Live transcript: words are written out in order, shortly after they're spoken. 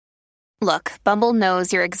Look, Bumble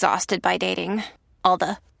knows you're exhausted by dating. All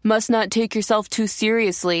the must not take yourself too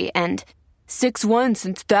seriously and 6'1"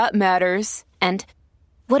 since that matters. And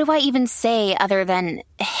what do I even say other than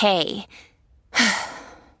hey?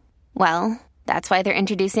 Well, that's why they're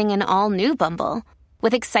introducing an all-new Bumble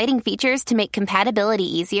with exciting features to make compatibility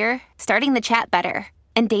easier, starting the chat better,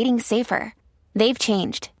 and dating safer. They've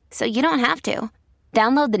changed, so you don't have to.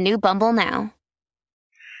 Download the new Bumble now.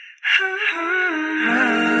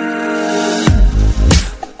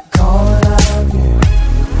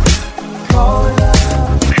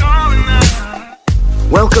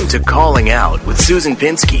 Welcome to Calling Out with Susan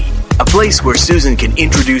Pinsky, a place where Susan can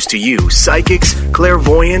introduce to you psychics,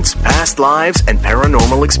 clairvoyants, past lives, and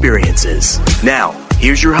paranormal experiences. Now,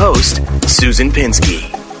 here's your host, Susan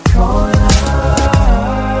Pinsky.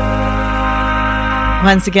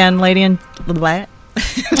 Once again, ladies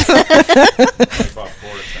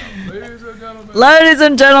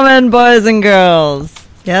and gentlemen, boys and girls.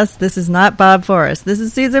 Yes, this is not Bob Forrest. This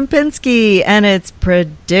is Susan Pinsky, and it's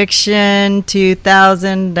Prediction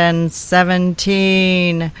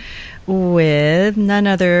 2017 with none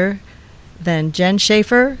other than Jen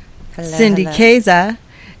Schaefer, Cindy Keza,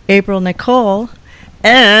 April Nicole,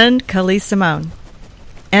 and Khalees Simone.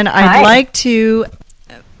 And I'd like to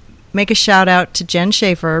make a shout out to Jen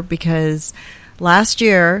Schaefer because last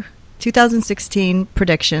year, 2016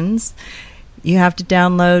 predictions, you have to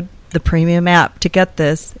download the premium app to get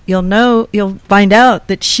this. You'll find out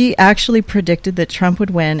that she actually predicted that Trump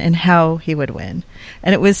would win and how he would win.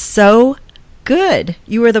 And it was so good.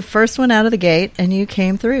 You were the first one out of the gate and you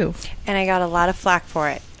came through. And I got a lot of flack for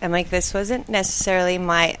it. I'm like, this wasn't necessarily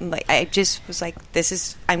I just was like,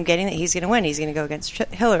 I'm getting that he's going to win. He's going to go against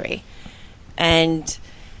Hillary. And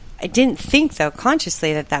I didn't think, though,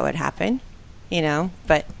 consciously that would happen,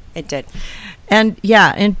 but it did. And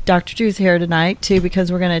Dr. Drew's here tonight, too, because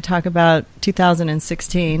we're going to talk about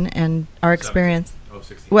 2016 and our experience.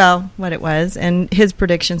 16. Well, what it was, and his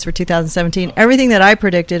predictions for 2017. Everything that I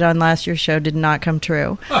predicted on last year's show did not come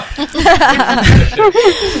true. What did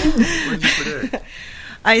you predict?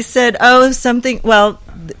 I said, the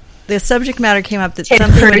subject matter came up that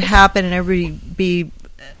something would happen and everybody be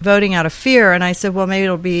voting out of fear, and I said, well, maybe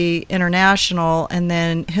it'll be international, and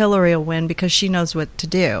then Hillary will win because she knows what to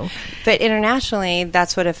do. But internationally,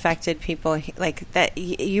 that's what affected people. Like that,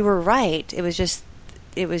 you were right. It was just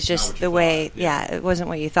the way. Yeah, it wasn't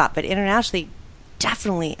what you thought. But internationally,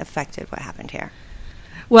 definitely affected what happened here.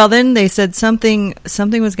 Well, then they said something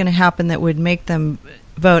was going to happen that would make them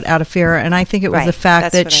vote out of fear, and I think it was the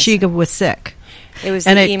fact that Shiga was sick. It was,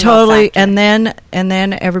 and the it emo totally, factor. and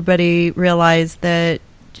then everybody realized that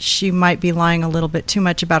she might be lying a little bit too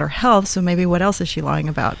much about her health, so maybe what else is she lying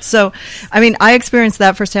about? So, I mean, I experienced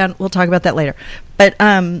that firsthand. We'll talk about that later. But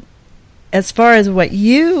as far as what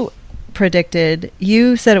you predicted,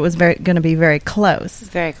 you said it was going to be very close.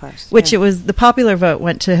 Very close. Which it was, the popular vote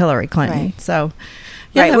went to Hillary Clinton. Right. So,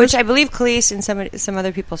 right, which I believe Khalees and some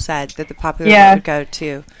other people said that the popular vote would go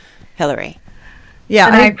to Hillary. Yeah,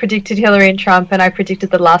 and I predicted Hillary and Trump, and I predicted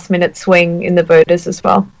the last-minute swing in the voters as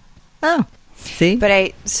well. Oh. See?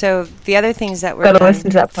 But so the other things that were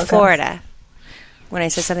listen to that podcast. Florida, when I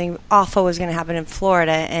said something awful was going to happen in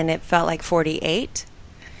Florida, and it felt like 48.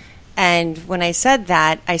 And when I said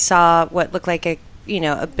that, I saw what looked like a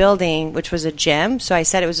building, which was a gym. So I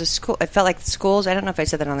said it was a school. It felt like the schools. I don't know if I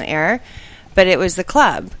said that on the air, but it was the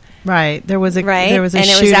club. Right. There was a and shooting. It was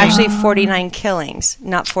actually 49 killings,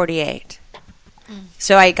 not 48.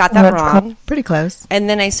 So I got that wrong. Pretty close. And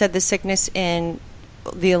then I said the sickness in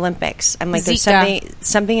the Olympics. I'm like, Zika. there's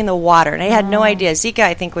something in the water. And I had no idea. Zika,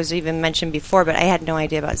 I think, was even mentioned before, but I had no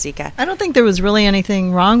idea about Zika. I don't think there was really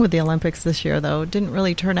anything wrong with the Olympics this year, though. It didn't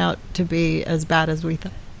really turn out to be as bad as we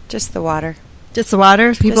thought. Just the water. Just the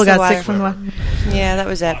water? People Just the got water. sick from the water? Yeah, that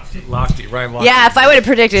was it. Ryan Lochte. Yeah, if I would have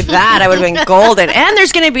predicted that, I would have been golden. And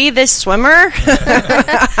there's going to be this swimmer.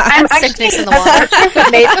 I'm sickness in the water. I'm not sure if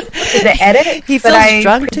it made it to the edit, He but feels I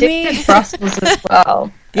drunk to me. predicted Brussels as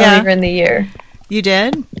well earlier in the year. You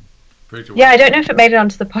did? Yeah, I don't know if it made it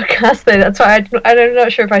onto the podcast, though. That's why I'm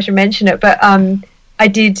not sure if I should mention it. But I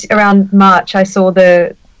did, around March, I saw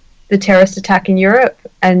the terrorist attack in Europe,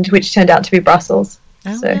 and which turned out to be Brussels.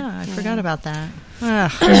 Oh, So, yeah, I forgot about that.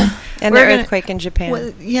 Ugh. And the earthquake in Japan.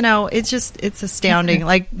 Well, it's astounding.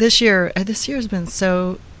 Like this year's been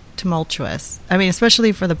so tumultuous. I mean,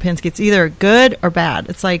 especially for the Pinsky, it's either good or bad.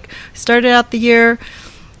 It's like started out the year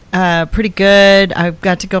pretty good. I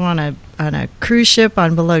got to go on a cruise ship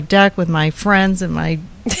on Below Deck with my friends and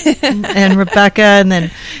and Rebecca,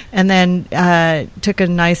 and then took a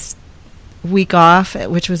nice week off,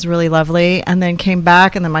 which was really lovely, and then came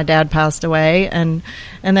back, and then my dad passed away, and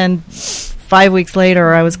then 5 weeks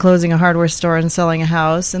later I was closing a hardware store and selling a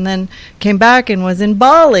house, and then came back and was in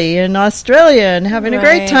Bali in Australia and having a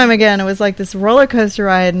great time again. It was like this roller coaster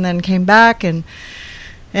ride, and then came back and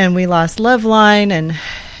we lost Loveline,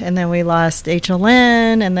 and then we lost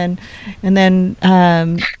HLN, and then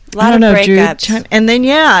I don't know, Drew, and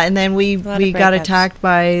then we got attacked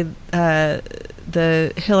by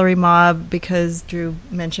the Hillary mob because Drew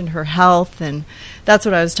mentioned her health, and that's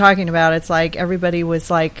what I was talking about. It's like everybody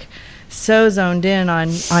was like so zoned in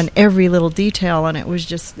on every little detail, and it was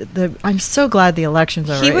just I'm so glad the election's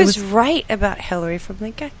over. He was right about Hillary from the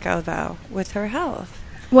get-go, though, with her health.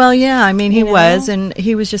 Well, yeah, I mean, he was, and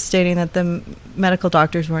he was just stating that the medical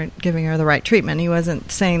doctors weren't giving her the right treatment. He wasn't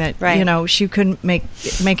saying that, she couldn't make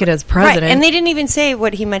it as president. Right, and they didn't even say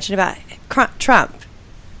what he mentioned about Trump.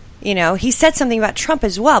 He said something about Trump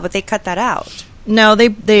as well, but they cut that out. No, they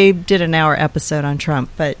did an hour episode on Trump,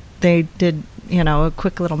 but they did, a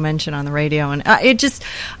quick little mention on the radio. And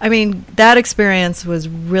that experience was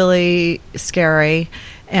really scary,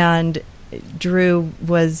 and Drew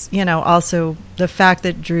was, also the fact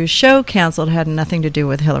that Drew's show canceled had nothing to do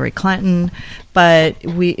with Hillary Clinton, but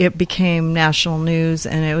it became national news,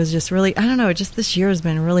 and it was just really, I don't know, this year has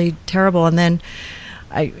been really terrible. And then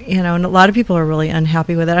and a lot of people are really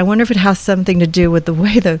unhappy with it. I wonder if it has something to do with the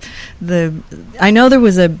way I know there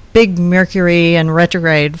was a big Mercury and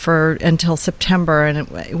retrograde until September, and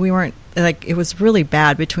we weren't, it was really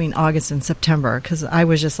bad between August and September, because I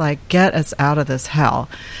was just like, get us out of this hell.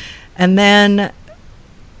 And then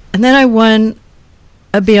I won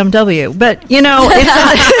a BMW. But, it's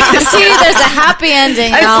see, there's a happy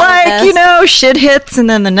ending. It's like, shit hits, and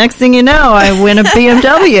then the next thing you know, I win a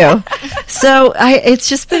BMW. So it's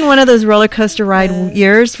just been one of those roller coaster ride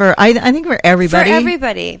years I think for everybody. For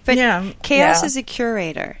everybody. But Chaos is a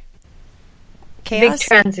curator. Big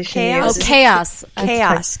transition. Chaos.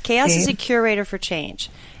 Chaos is a curator for change.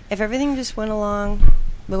 If everything just went along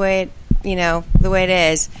the way it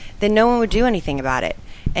is, then no one would do anything about it.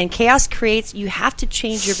 And chaos creates, you have to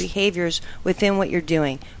change your behaviors within what you're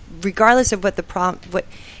doing, regardless of what the problem,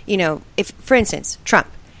 if, for instance, Trump,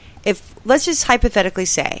 let's just hypothetically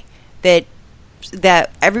say that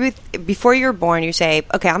before you're born, you say,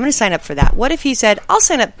 okay, I'm going to sign up for that. What if he said, I'll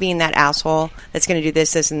sign up being that asshole that's going to do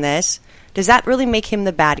this, this, and this? Does that really make him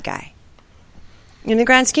the bad guy? In the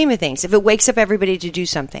grand scheme of things, if it wakes up everybody to do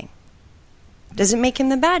something, does it make him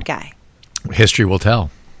the bad guy? History will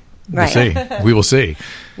tell. Right. We'll see. We will see.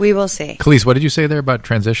 We will see. Khalees, what did you say there about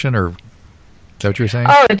transition, or is that what you were saying?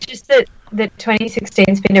 Oh, it's just that 2016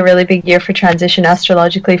 has been a really big year for transition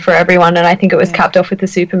astrologically for everyone, and I think it was capped off with the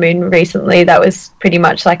supermoon recently. That was pretty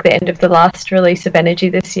much like the end of the last release of energy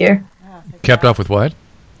this year. Capped off with what?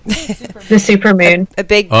 The supermoon. A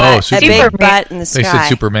big butt, a big butt in the sky. They said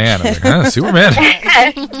Superman. I was like, huh, Superman?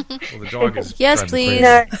 Well, the dog is yes, please.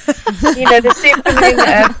 The supermoon,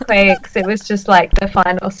 the earthquakes, it was just like the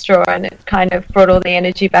final straw, and it kind of brought all the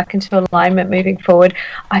energy back into alignment moving forward.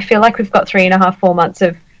 I feel like we've got 3.5-4 months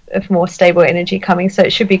of more stable energy coming, so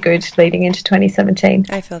it should be good leading into 2017.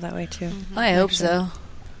 I feel that way too. I hope so.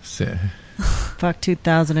 Fuck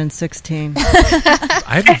 2016.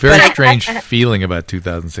 I have a very strange feeling about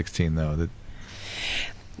 2016, though. That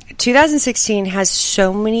 2016 has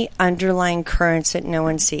so many underlying currents that no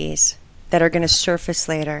one sees that are going to surface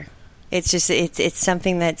later. It's just it's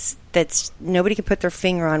something that's nobody can put their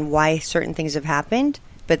finger on why certain things have happened,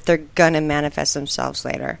 but they're going to manifest themselves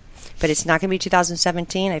later. But it's not going to be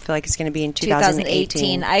 2017. I feel like it's going to be in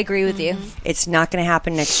 2018. I agree with you. It's not going to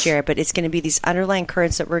happen next year, but it's going to be these underlying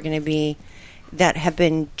currents that have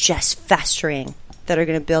been just festering, that are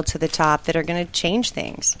going to build to the top, that are going to change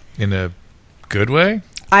things. In a good way?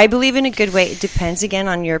 I believe in a good way. It depends, again,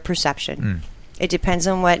 on your perception. It depends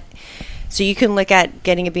on what... So you can look at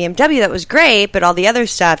getting a BMW. That was great, but all the other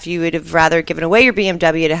stuff, you would have rather given away your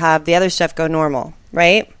BMW to have the other stuff go normal,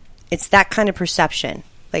 right? It's that kind of perception.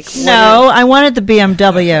 I wanted the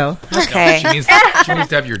BMW. Okay. She needs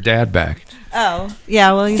to have your dad back. Oh.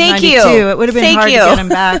 Yeah, well, he's Thank 92. You. It would have been hard to get him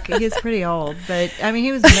back. He's pretty old, but, I mean,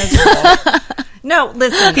 he was miserable. No,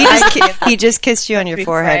 listen. He just kissed you on your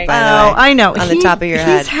forehead, by the way. Oh, I know. On the top of your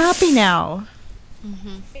head. He's happy now.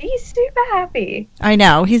 Mm-hmm. He's super happy. I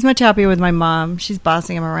know. He's much happier with my mom. She's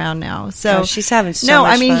bossing him around now. So she's having so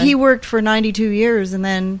much fun. He worked for 92 years, and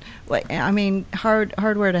then,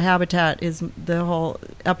 Hardware to Habitat is the whole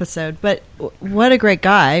episode. But what a great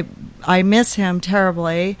guy. I miss him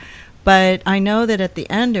terribly. But I know that at the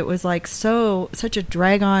end it was like such a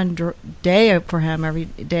drag-on day for him every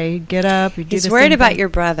day. He'd get up, he'd do He's worried about your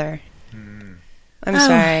brother. I'm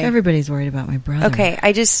sorry. Everybody's worried about my brother. Okay,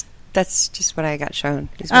 that's just what I got shown.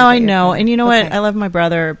 Oh, I know. And you know what? I love my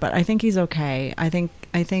brother, but I think he's okay. I think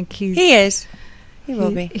he's... He is. He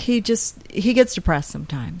will be. He gets depressed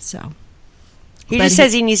sometimes, so... He just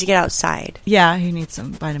says he needs to get outside. Yeah, he needs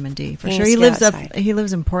some vitamin D for sure. He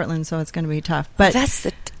lives in Portland, so it's going to be tough. But that's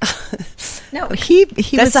the no. He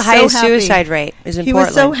that's was the so highest happy. suicide rate is in he Portland.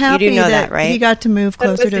 Was so happy you do know that, right? He got to move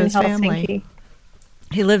closer to his in family. Helsinki.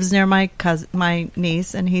 He lives near my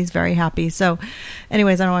niece, and he's very happy. So,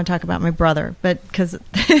 anyways, I don't want to talk about my brother, but because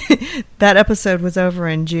that episode was over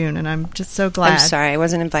in June, and I'm just so glad. I'm sorry, I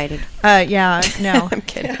wasn't invited. Yeah, no, I'm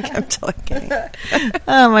kidding. I'm totally kidding.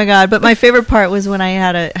 Oh my god! But my favorite part was when I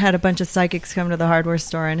had a bunch of psychics come to the hardware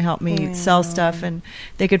store and help me sell stuff, and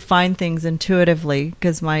they could find things intuitively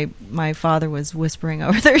because my father was whispering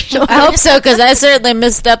over their shoulder. I hope so, because I certainly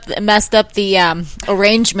messed up the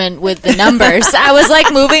arrangement with the numbers. I was like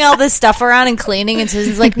moving all this stuff around and cleaning, and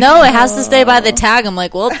Susan's like, "No, it has to stay by the tag." I'm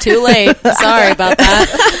like, "Well, too late. Sorry about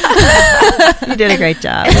that." You did a great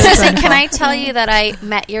job. And Susan, can I tell you that I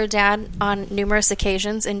met your dad on numerous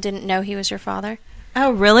occasions and didn't know he was your father?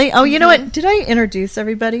 Oh, really? Oh, you know what? Did I introduce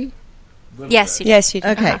everybody? Yes, you did. Yes, you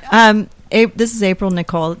did. Okay. This is April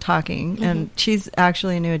Nicole talking, and she's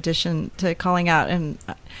actually a new addition to Calling Out. And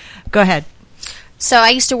go ahead. So I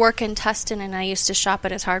used to work in Tustin, and I used to shop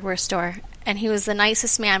at his hardware store. And he was the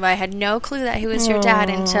nicest man, but I had no clue that he was your dad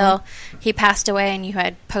until he passed away and you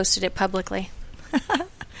had posted it publicly.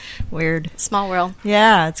 Weird. Small world.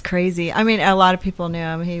 Yeah, it's crazy. I mean, a lot of people knew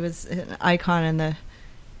him. He was an icon in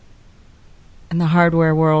the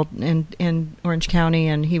hardware world in Orange County,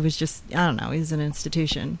 and he was just, I don't know, he's an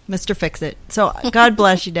institution. Mr. Fix-It. So God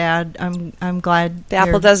bless you, Dad. I'm glad. The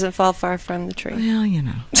apple doesn't fall far from the tree. Well, you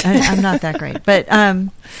know, I'm not that great. But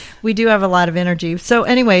we do have a lot of energy. So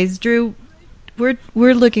anyways, Drew,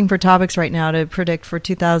 we're looking for topics right now to predict for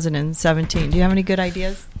 2017. Do you have any good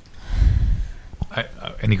ideas?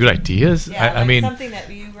 Any good ideas? Yeah, I mean, something that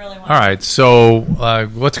you really want. All right. So,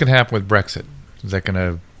 what's going to happen with Brexit? Is that going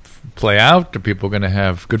to play out? Are people going to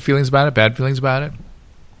have good feelings about it, bad feelings about it?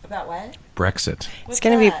 About what? Brexit. It's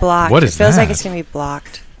going to be blocked. What is it feels that? like it's going to be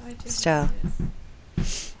blocked. Still.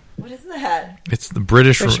 What is that? It's the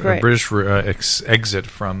British British exit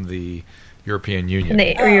from the European Union.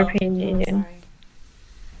 The European Union. Sorry.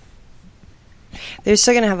 They're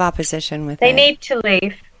still going to have opposition with They it. need to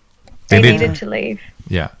leave. They They need- needed to leave.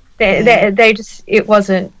 Yeah. They just, it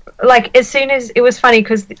wasn't, like, as soon as, it was funny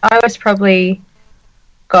because I was probably,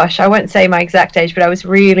 gosh, I won't say my exact age, but I was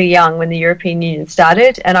really young when the European Union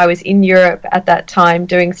started, and I was in Europe at that time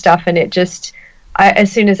doing stuff, and it just,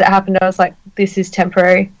 as soon as it happened, I was like, this is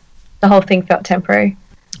temporary. The whole thing felt temporary.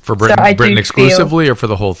 For Britain, So I do Britain feel- exclusively, or for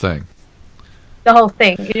the whole thing? The whole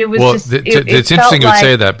thing. It was Well, just, it's it interesting felt you would like,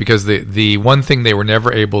 say that, because the one thing they were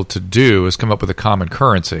never able to do is come up with a common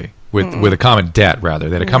currency, with a common debt, rather.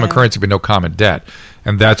 They had a common currency but no common debt.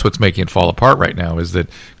 And that's what's making it fall apart right now, is that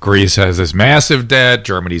Greece has this massive debt,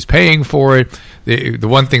 Germany's paying for it. The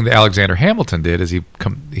one thing that Alexander Hamilton did is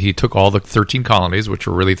he took all the 13 colonies, which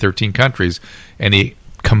were really 13 countries, and he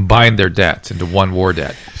combined their debts into one war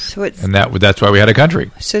debt. So it's, And that's why we had a country.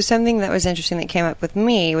 so something that was interesting that came up with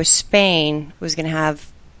me was Spain was going to have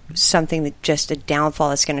something that just a downfall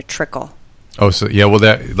that's going to trickle. Oh, so yeah, well,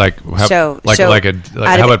 that how So- about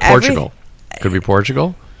out of Portugal? Could it be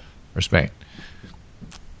Portugal or Spain?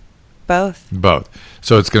 Both. Both.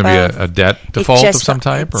 So it's going to Both. be a debt It default of just- some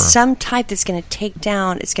type, or some type that's going to take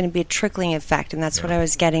down. It's going to be a trickling effect, and that's what I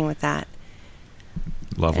was getting with that.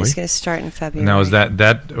 lovely. It's going to start in February. Now, is that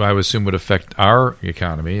I would assume would affect our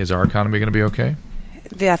economy? Is our economy going to be okay?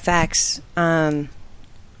 the effects? well,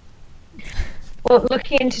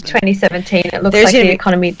 looking into 2017, it looks There's like gonna the be-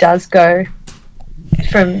 economy does go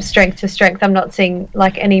from strength to strength. I'm not seeing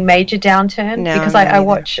like any major downturn No, because me I neither.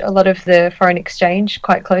 watch a lot of the foreign exchange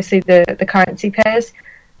quite closely, the currency pairs,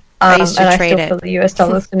 I used to and I trade still it. feel the US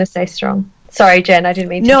dollar is going to stay strong. Sorry, Jen, I didn't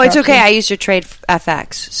mean to. No, it's interrupt okay. you. I used to trade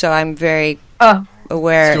FX, so I'm very Oh,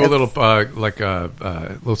 aware. Let's do a of-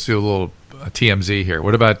 little let's do a little TMZ here.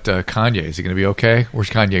 What about Kanye? Is he going to be okay? Where's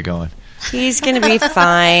Kanye going? He's going to be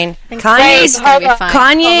fine. think Kanye's Kanye's gonna be hold on.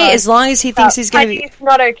 fine. Kanye, Hold on. as long as he thinks he's going to be. Kanye's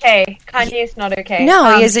not okay. Kanye's not okay.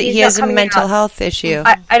 No, he he's has not a coming mental out. health issue.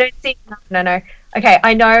 I don't see. No. Okay,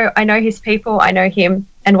 I know his people. I know him,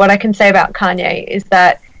 and what I can say about Kanye is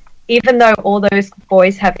that even though all those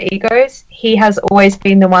boys have egos, he has always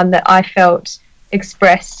been the one that I felt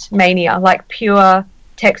expressed mania, like pure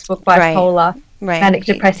textbook Right. bipolar, Right. manic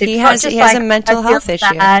depressive. He It's not has just a like, mental I feel health issue.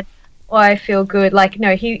 sad or I feel good. Like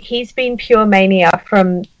no, he's been pure mania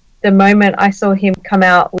from the moment I saw him come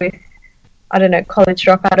out with I don't know, college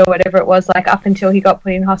dropout or whatever it was, like up until he got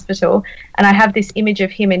put in hospital. And I have this image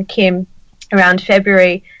of him and Kim around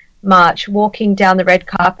February, March, walking down the red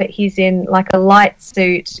carpet. He's in like a light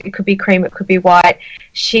suit. It could be cream, it could be white.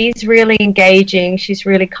 She's really engaging. She's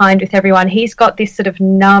really kind with everyone. He's got this sort of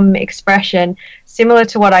numb expression, similar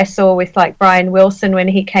to what I saw with like Brian Wilson when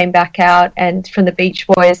he came back out and from the Beach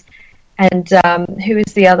Boys. And who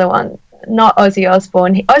was the other one? Not Ozzy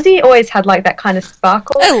Osbourne. Ozzy always had like that kind of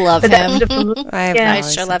sparkle. I love him. I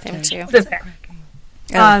sure love him too.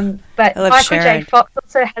 But Michael J. Fox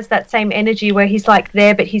also has that same energy where he's like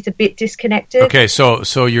there, but he's a bit disconnected. Okay, so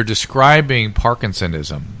you're describing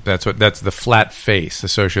Parkinsonism. That's the flat face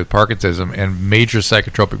associated with Parkinsonism, and major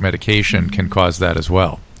psychotropic medication can cause that as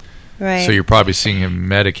well. Right. So you're probably seeing him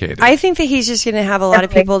medicated. I think that he's just going to have a lot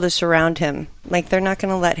of people to surround him. Like, they're not going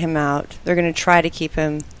to let him out. They're going to try to keep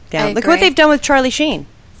him down. Look what they've done with Charlie Sheen.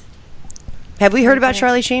 Have we heard about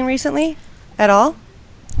Charlie Sheen recently at all?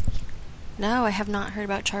 No, I have not heard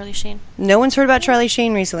about Charlie Sheen. No one's heard about Charlie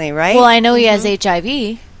Sheen recently, right? Well, I know he has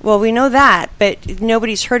HIV. Well, we know that, but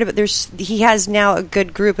nobody's heard of it. He has now a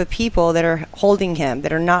good group of people that are holding him,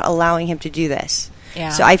 that are not allowing him to do this. Yeah.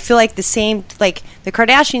 So I feel like the the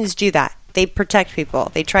Kardashians do that. They protect people.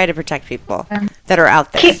 They try to protect people that are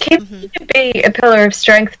out there. Kim could be a pillar of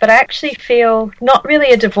strength, but I actually feel not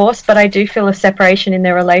really a divorce, but I do feel a separation in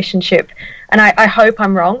their relationship. And I hope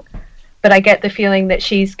I'm wrong, but I get the feeling that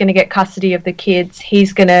she's going to get custody of the kids.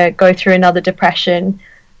 He's going to go through another depression.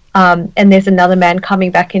 And there's another man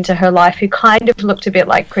coming back into her life who kind of looked a bit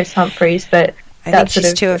like Chris Humphries, but I think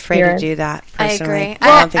she's too afraid to do that, personally. I agree.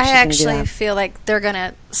 I don't think I she's actually gonna do that. feel like they're going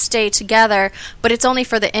to stay together, but it's only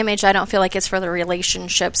for the image. I don't feel like it's for the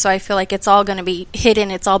relationship. So I feel like it's all going to be hidden.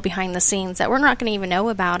 It's all behind the scenes that we're not going to even know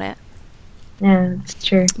about it. Yeah, it's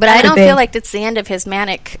true. But I don't feel like it's the end of his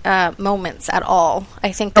manic moments at all.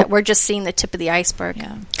 I think that we're just seeing the tip of the iceberg.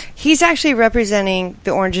 Yeah. He's actually representing the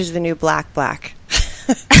Orange is the New Black. What?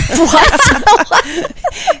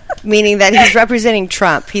 Meaning that he's representing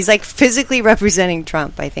Trump. He's like physically representing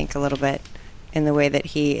Trump, I think, a little bit in the way that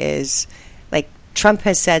he is. Like, Trump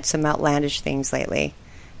has said some outlandish things lately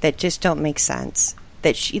that just don't make sense,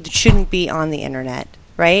 that shouldn't be on the internet,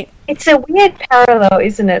 right? It's a weird parallel,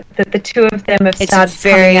 isn't it, that the two of them have started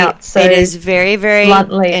coming out so it is very, very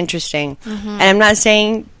bluntly. interesting. Mm-hmm. And I'm not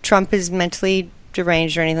saying Trump is mentally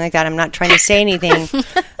deranged or anything like that. I'm not trying to say anything.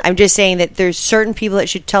 I'm just saying that there's certain people that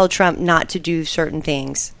should tell Trump not to do certain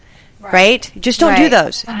things. Right? Just don't do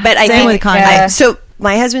those. But I Same think with Kanye. so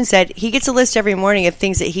my husband said he gets a list every morning of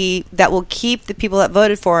things that will keep the people that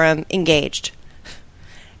voted for him engaged.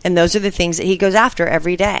 And those are the things that he goes after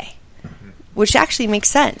every day. Which actually makes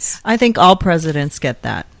sense. I think all presidents get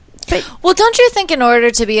that. Well, don't you think in order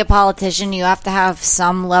to be a politician, you have to have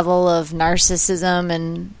some level of narcissism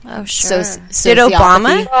and Did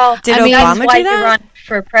Obama? Well, Did I mean, Obama that's why do that? you run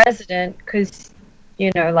for president, because,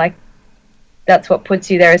 like, that's what puts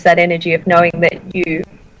you there, is that energy of knowing that you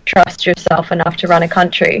trust yourself enough to run a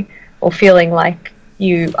country, or feeling like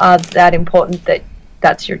you are that important that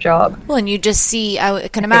that's your job. Well, and you just see, I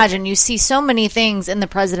can imagine, you see so many things in the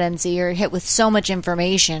presidency. You're hit with so much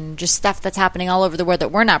information, just stuff that's happening all over the world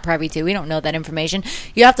that we're not privy to. We don't know that information.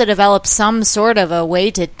 You have to develop some sort of a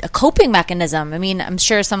coping mechanism. I mean, I'm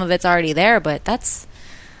sure some of it's already there, but that's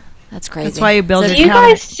crazy. That's why you build Do you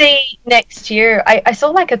guys see next year? I saw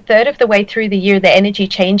like a third of the way through the year the energy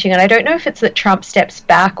changing, and I don't know if it's that Trump steps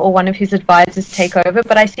back or one of his advisors take over,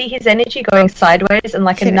 but I see his energy going sideways and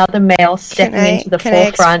like another male stepping into the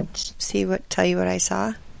forefront. Tell you what I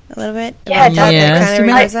saw a little bit? Yeah, I kind of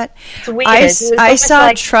realize that. It's weird. I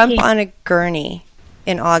saw Trump on a gurney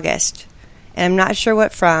in August, and I'm not sure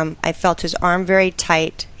what from. I felt his arm very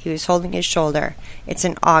tight. He was holding his shoulder. It's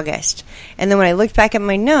in August. And then when I looked back at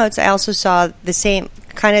my notes, I also saw the same,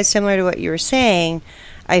 kind of similar to what you were saying.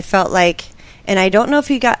 I felt like, and I don't know if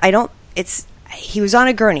he was on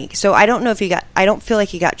a gurney. So I don't know if I don't feel like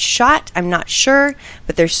he got shot. I'm not sure.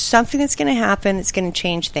 But there's something that's going to happen that's going to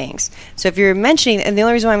change things. So if you're mentioning, and the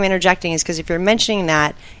only reason why I'm interjecting is because if you're mentioning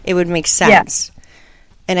that, it would make sense. Yeah.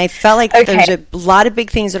 And I felt like there's a lot of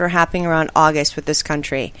big things that are happening around August with this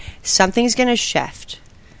country. Something's going to shift.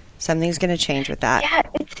 Something's going to change with that. Yeah,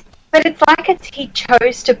 but it's like he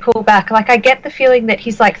chose to pull back. Like, I get the feeling that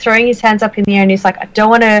he's like throwing his hands up in the air and he's like, I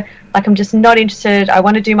don't want to, like, I'm just not interested. I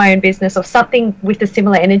want to do my own business, or something with a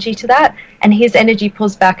similar energy to that. And his energy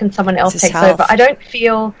pulls back and someone else takes over. I don't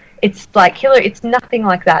feel it's like Hillary. It's nothing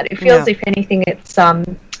like that. It feels, if anything, it's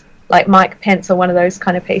like Mike Pence or one of those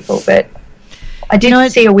kind of people. But I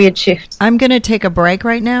did see a weird shift. I'm going to take a break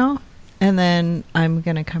right now, and then I'm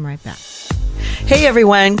going to come right back. Hey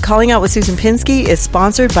everyone, Calling Out with Susan Pinsky is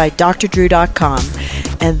sponsored by drdrew.com.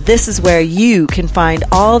 And this is where you can find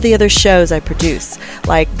all the other shows I produce,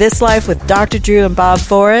 like This Life with Dr. Drew and Bob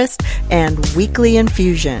Forrest and Weekly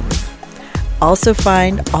Infusion. Also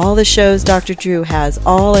find all the shows Dr. Drew has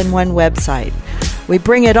all in one website. We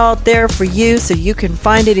bring it all there for you so you can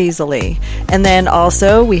find it easily. And then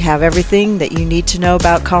also we have everything that you need to know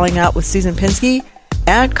about Calling Out with Susan Pinsky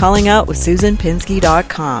at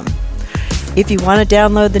callingoutwithsusanpinsky.com. If you want to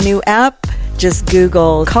download the new app, just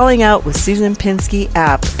Google Calling Out with Susan Pinsky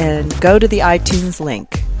app and go to the iTunes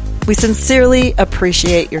link. We sincerely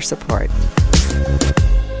appreciate your support.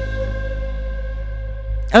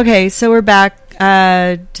 Okay, so we're back.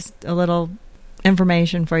 Just a little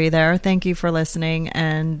information for you there. Thank you for listening,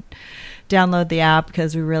 and download the app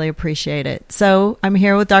because we really appreciate it. So I'm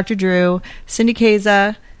here with Dr. Drew, Cindy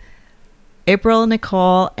Kaza, April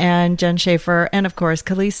Nicole, and Jen Schaefer, and of course,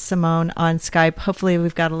 Khalees Simone on Skype. Hopefully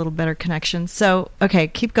we've got a little better connection. So, okay,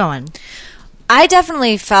 keep going. I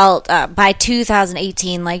definitely felt by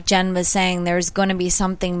 2018, like Jen was saying, there's going to be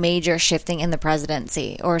something major shifting in the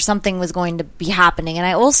presidency, or something was going to be happening. And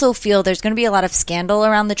I also feel there's going to be a lot of scandal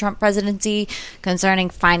around the Trump presidency concerning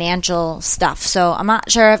financial stuff. So I'm not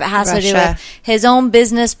sure if it has to do with his own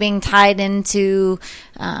business being tied into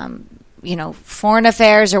foreign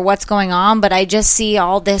affairs or what's going on, but I just see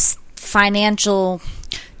all this financial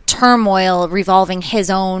turmoil revolving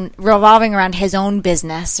around his own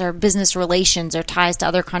business or business relations or ties to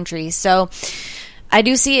other countries. So I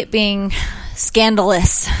do see it being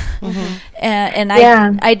scandalous.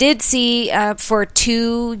 Mm-hmm. I did see for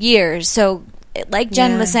 2 years. So like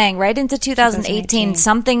Jen was saying, right into 2018,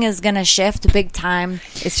 something is going to shift big time.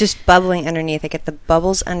 It's just bubbling underneath. I get the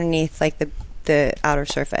bubbles underneath, like the outer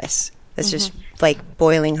surface. That's just like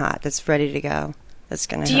boiling hot. That's ready to go. That's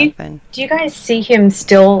going to happen. Do you guys see him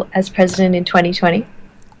still as president in 2020?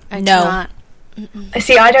 I do not.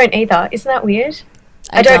 See, I don't either. Isn't that weird?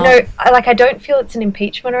 I don't know. I don't feel it's an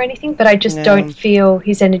impeachment or anything, but I just don't feel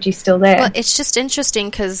his energy still there. Well, it's just interesting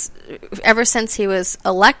because ever since he was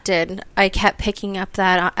elected, I kept picking up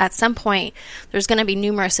that at some point there's going to be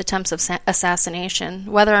numerous attempts of assassination.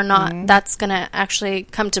 Whether or not that's going to actually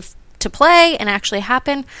come to play and actually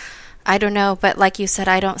happen, I don't know, but like you said,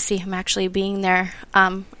 I don't see him actually being there.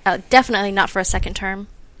 Definitely not for a second term.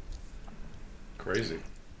 Crazy.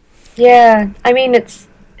 Yeah, I mean,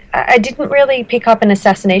 I didn't really pick up an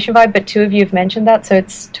assassination vibe, but two of you have mentioned that, so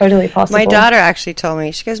it's totally possible. My daughter actually told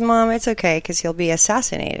me, she goes, Mom, it's okay because he'll be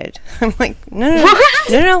assassinated. I'm like, no.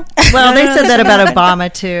 Well, they said that about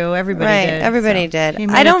Obama too. Everybody did. Everybody did.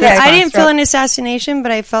 I didn't feel an assassination,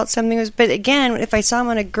 but I felt something was. But again, if I saw him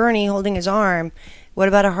on a gurney holding his arm, what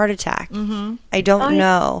about a heart attack? Mm-hmm. I don't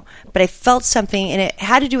know, but I felt something, and it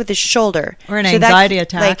had to do with his shoulder or an anxiety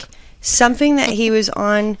attack, like something that he was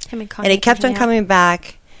on, and it kept on coming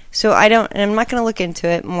back. So and I'm not going to look into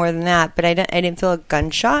it more than that. But I didn't feel a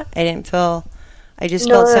gunshot. I just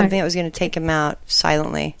felt something that was going to take him out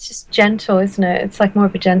silently. It's just gentle, isn't it? It's like more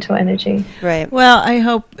of a gentle energy. Right. Well, I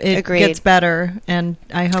hope it gets better, and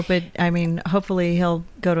I hope hopefully he'll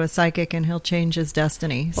go to a psychic and he'll change his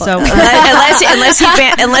destiny. Well, so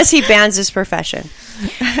unless he bans this profession.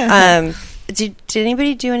 Did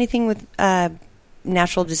anybody do anything with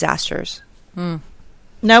natural disasters?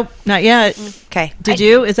 Nope, not yet. Okay. Did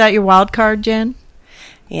you? Is that your wild card, Jen?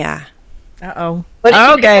 Yeah. Uh-oh.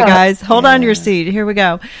 Okay, guys, hold on to your seat. Here we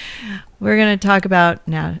go. We're going to talk about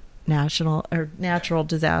natural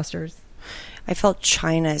disasters. I felt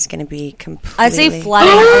China is going to be completely... I'd say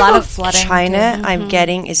flooding, a lot of flooding. China, I'm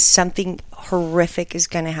getting, is something horrific is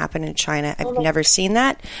going to happen in China. I've never seen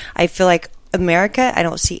that. I feel like America, I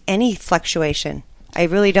don't see any fluctuation. I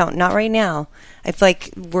really don't. Not right now. I feel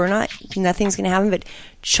like nothing's going to happen. But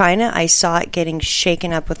China, I saw it getting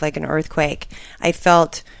shaken up with like an earthquake. I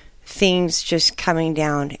felt things just coming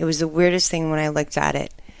down. It was the weirdest thing when I looked at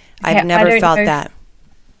it. I've never felt that.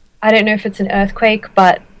 I don't know if it's an earthquake,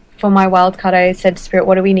 but for my wild card, I said, Spirit,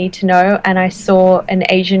 what do we need to know? And I saw an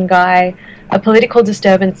Asian guy, a political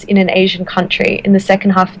disturbance in an Asian country in the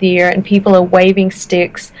second half of the year, and people are waving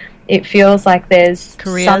sticks. It feels like there's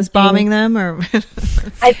Korea's bombing them, or it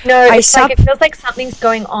feels like something's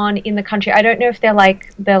going on in the country. I don't know if they're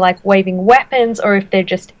like waving weapons or if they're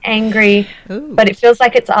just angry. Ooh. But it feels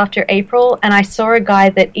like it's after April. And I saw a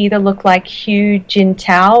guy that either looked like Hu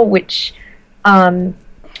Jintao, which, or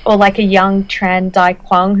like a young Tran Dai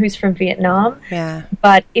Quang who's from Vietnam. Yeah.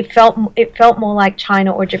 But it felt more like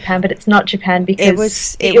China or Japan, but it's not Japan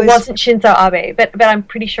because it wasn't Shinzo Abe. But I'm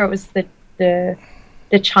pretty sure it was the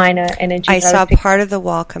China energy. I saw part of the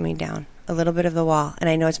wall coming down. a little bit of the wall. And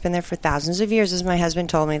I know it's been there for thousands of years, as my husband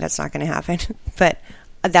told me. That's not going to happen. But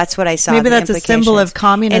that's what I saw. Maybe that's a symbol of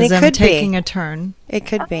communism taking a turn. It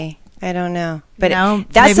could be. I don't know. But No,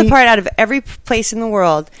 that's the maybe- part out of every place in the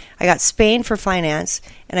world. I got Spain for finance,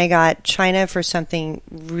 and I got China for something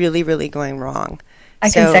really, really going wrong. I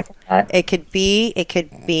can second that. It could be, a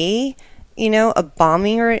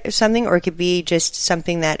bombing or something, or it could be just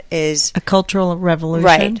something that is A cultural revolution.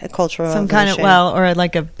 right, a cultural Some revolution. kind of, or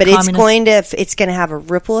like a But communist- it's going to have a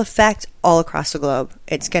ripple effect all across the globe.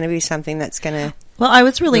 It's going to be something that's going to. Well, I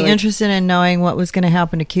was really really- interested in knowing what was going to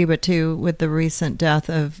happen to Cuba, too, with the recent death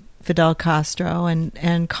of Fidel Castro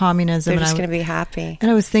and communism. They're And just I going to be happy.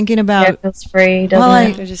 And I was thinking Yeah, about... it feels free, doesn't well,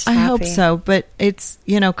 it? They're just I hope happy. so, but it's,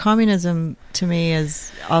 communism to me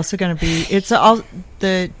is also going to be... It's all...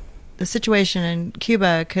 The situation in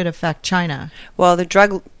Cuba could affect China. Well,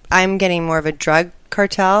 I'm getting more of a drug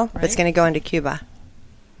cartel that's going to go into Cuba.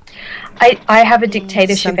 I have a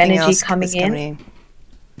dictatorship Something energy else coming is in,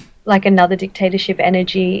 like another dictatorship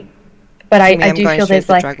energy. But I I'm do going feel straight there's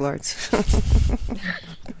for like drug lords.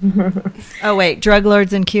 Oh, wait, drug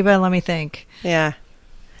lords in Cuba? Let me think. Yeah.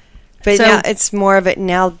 But So- now it's more of it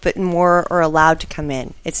now, but more are allowed to come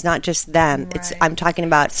in. It's not just them. I'm talking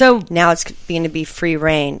about. So- now it's going to be free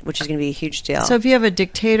reign, which is going to be a huge deal. So if you have a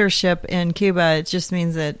dictatorship in Cuba, it just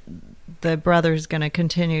means that the brother's going to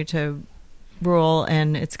continue to rule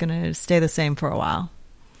and it's going to stay the same for a while.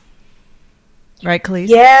 Right, Khalees?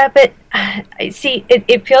 Yeah, but see,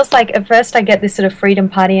 it feels like at first I get this sort of freedom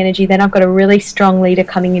party energy, then I've got a really strong leader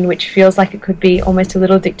coming in, which feels like it could be almost a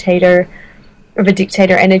little dictator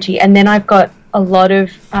energy, and then I've got a lot of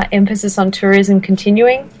emphasis on tourism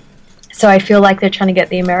continuing. So I feel like they're trying to get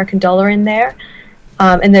the American dollar in there,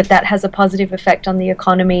 and that has a positive effect on the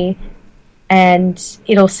economy, and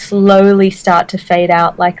it'll slowly start to fade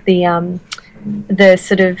out, like the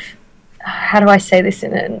sort of, how do I say this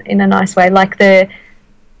in a nice way? Like the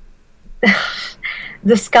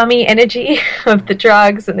scummy energy of the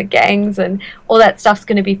drugs and the gangs and all that stuff's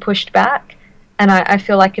going to be pushed back, and I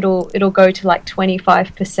feel like it'll go to like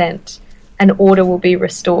 25%, and order will be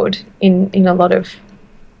restored in a lot of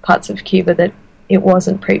parts of Cuba that it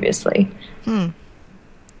wasn't previously.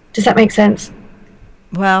 Does that make sense?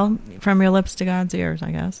 Well, from your lips to God's ears,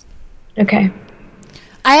 I guess. Okay.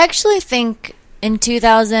 I actually think in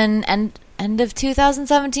end of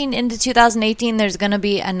 2017 into 2018, there's going to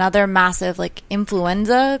be another massive like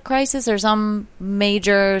influenza crisis or some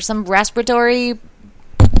respiratory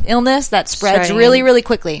illness that spreads Starting really, really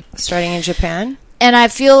quickly. starting in Japan. And I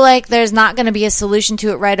feel like there's not going to be a solution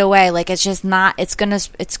to it right away. Like it's just not. It's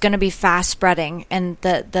gonna be fast spreading, and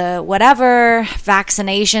the whatever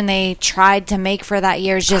vaccination they tried to make for that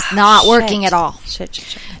year is just not working at all.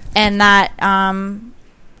 Shit. And that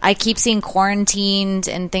I keep seeing quarantined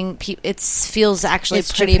and it feels actually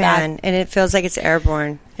It's pretty Japan, bad. and it feels like it's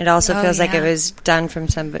airborne. It also Oh, feels like it yeah. was done from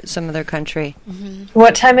some other country.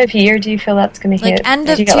 What time of year do you feel that's going to Like hit? end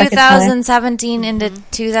Do of you get, like, a time? 2017 into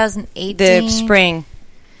 2018. The spring.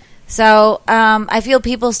 So I feel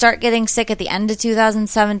people start getting sick at the end of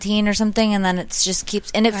 2017 or something, and then it's just keeps,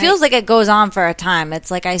 and it feels like it goes on for a time. It's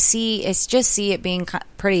like I just see it being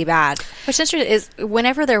pretty bad. What's interesting is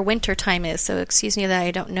whenever their winter time is, so excuse me that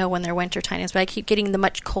I don't know when their winter time is, but I keep getting the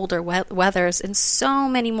much colder weathers and so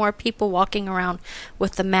many more people walking around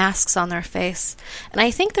with the masks on their face. And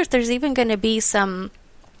I think that there's even going to be some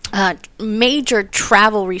major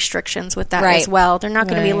travel restrictions with that as well. They're not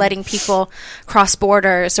going to be letting people cross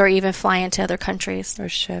borders or even fly into other countries. Or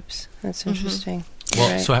ships. That's interesting.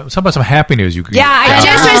 Well, so how about some happy news? You could Yeah, I get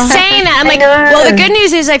just out? was saying that. I'm like, know. well, the good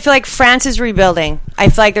news is I feel like France is rebuilding. I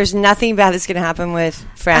feel like there's nothing bad that's going to happen with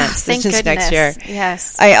France Thank this goodness. next year.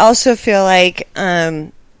 Yes. I also feel like,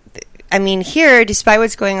 here, despite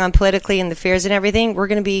what's going on politically and the fears and everything, we're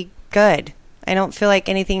going to be good. I don't feel like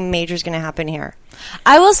anything major is going to happen here.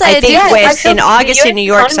 I will say, I think I feel in the August US in New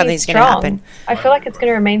York, economy something's is going to strong. happen. I feel like it's going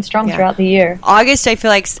to remain strong Yeah. throughout the year. August, I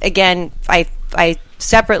feel like, again, I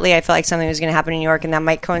separately, I feel like something was going to happen in New York, and that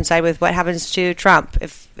might coincide with what happens to Trump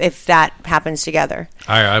if that happens together.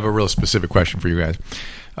 I have a real specific question for you guys.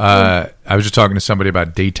 I was just talking to somebody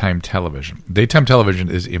about daytime television. Daytime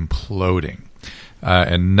television is imploding,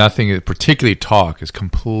 and nothing, particularly talk, is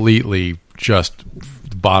completely just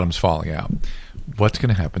the bottom's falling out. what's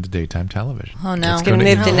going to happen to daytime television. Oh, no. It's It's gonna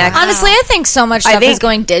move to next. Honestly, I think so much stuff is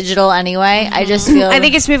going digital anyway. I just feel. I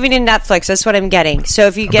think it's moving to Netflix. That's what I'm getting. So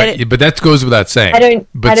if you get it, But that goes without saying. I don't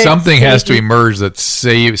something see has to it. emerge that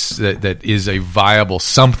saves that is a viable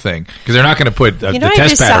something, because they're not going to put the what I test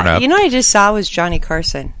just pattern saw? up. You know what I just saw was Johnny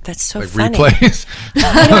Carson. That's so Like funny. replays. No,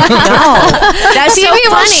 that's so Maybe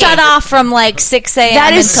we'll funny. shut off from like 6 a.m.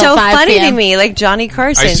 That is until so 5 funny p.m. to me, like Johnny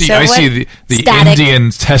Carson. I see. So I what- see the Static.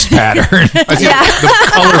 Indian test pattern. I see the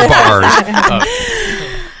color bars.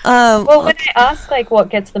 Well, when I ask like what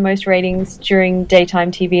gets the most ratings during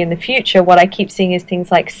daytime TV in the future, what I keep seeing is things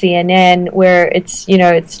like CNN, where it's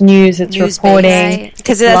it's news, it's News-based. reporting, Right.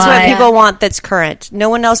 Because that's what live. people want that's current. No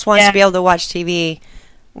one else wants Yeah. to be able to watch TV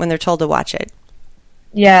when they're told to watch it.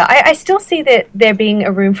 Yeah, I still see that there being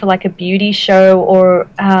a room for like a beauty show or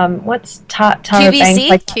what's Tara QVC? Banks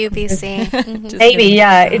like QVC. Mhm. maybe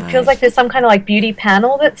it feels like there's some kind of like beauty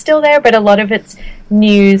panel that's still there, but a lot of it's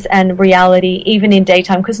news and reality even in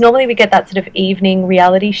daytime, because normally we get that sort of evening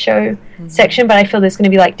reality show section, but I feel there's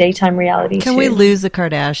going to be like daytime reality Can too. we lose the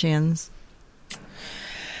Kardashians?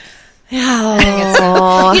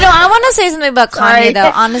 I want to say something about Sorry. Kanye,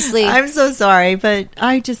 though. Honestly, I'm so sorry, but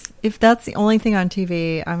if that's the only thing on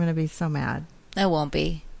TV, I'm going to be so mad. it won't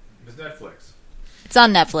be. It's Netflix. It's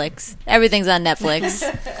on Netflix. Everything's on Netflix.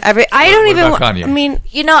 I don't What even. about Kanye? I mean,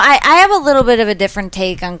 I have a little bit of a different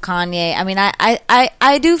take on Kanye. I mean,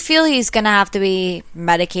 I do feel he's going to have to be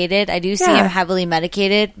medicated. I do see Yeah. him heavily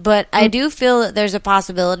medicated, but I do feel that there's a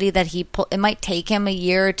possibility that it might take him a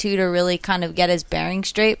year or two to really kind of get his bearings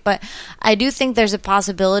straight. But I do think there's a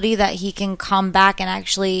possibility that he can come back and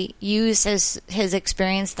actually use his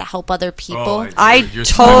experience to help other people. I I'm totally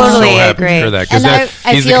so happy to agree. hear that, And because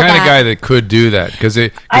I he's the feel kind of that. guy that could do that. Because I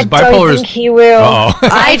bipolar don't is. think he will. Oh.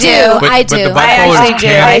 I do. But I do. the I bipolars actually do.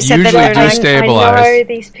 can I said that usually earlier. I destabilize. I know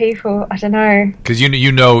these people. I don't know. Because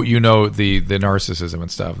you know the narcissism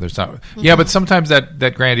and stuff. There's not, yeah, but sometimes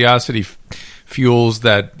that grandiosity fuels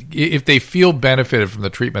that. If they feel benefited from the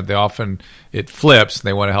treatment, it flips and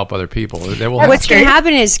they want to help other people. They will. what's going to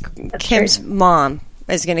happen is That's Kim's true. mom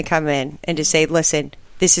is going to come in and just say, "Listen,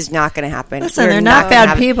 this is not going to happen. Listen, We're they're not gonna bad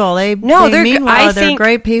have it." people. No, Meanwhile, they're think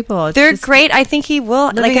great people. It's They're just great. I think he will.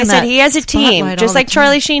 living Like I in said, that he has a team, spotlight just all like the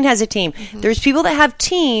Charlie time. Sheen has a team. There's people that have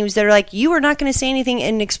teams that are like, you are not going to say anything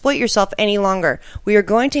and exploit yourself any longer. We are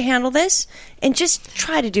going to handle this and just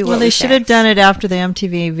try to do what Well, we they should say. have done it after the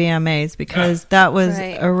MTV VMAs because that was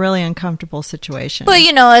Right. a really uncomfortable situation. But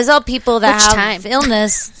as all people that Which have time?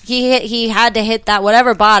 illness, he had to hit that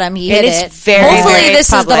whatever bottom he hit It is it. very, Hopefully very this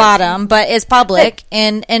is public. the bottom, but it's public,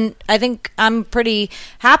 and I think I'm pretty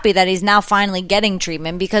happy that he's now finally getting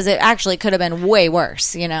treatment because it actually could have been way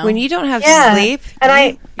worse. When you don't have Yeah, sleep, and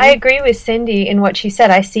I agree with Cindy in what she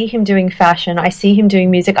said. I see him doing fashion. I see him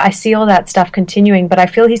doing music. I see all that stuff continuing, but I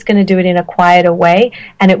feel he's going to do it in a quieter way,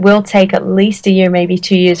 and it will take at least a year, maybe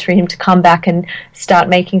 2 years, for him to come back and start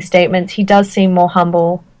making statements. He does seem more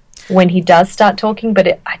humble when he does start talking,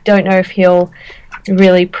 but I don't know if he'll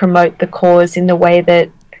really promote the cause in the way that.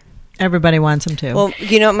 Everybody wants him to. well,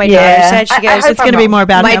 you know what my Yeah. daughter said? She I goes, hope it's going to be more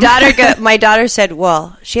about my him. my daughter said,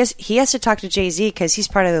 well, he has to talk to Jay-Z because he's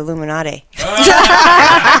part of the Illuminati.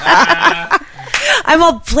 I'm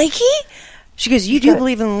all, Blakey? She goes, you do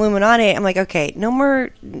believe in the Illuminati? I'm like, okay, no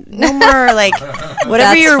more like whatever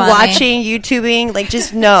That's you're funny. watching, YouTubing, like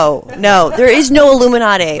just no, there is no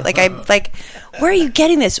Illuminati. Like I'm like, where are you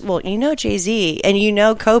getting this? Well, Jay-Z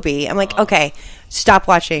and Kobe. I'm like, okay, stop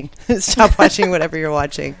watching whatever you're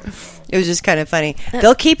watching. It was just kind of funny.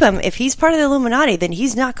 They'll keep him if he's part of the Illuminati. Then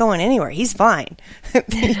he's not going anywhere. He's fine. Oh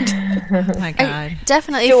my God. I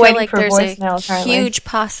definitely Still feel waiting like for a there's a voicemail, apparently. huge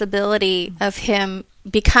possibility of him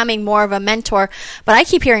becoming more of a mentor, but I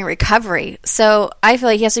keep hearing recovery. So I feel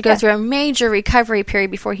like he has to go through a major recovery period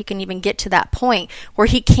before he can even get to that point where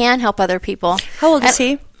he can help other people. How old is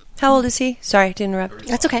he? How old is he? Sorry to interrupt.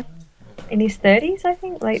 That's okay. In his 30s, I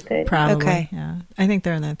think, late 30s. Probably. Okay. Yeah. I think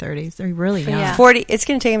they're in their 30s. They're really young. Yeah. 40. It's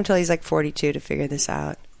going to take him until he's like 42 to figure this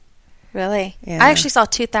out. Really? Yeah. I actually saw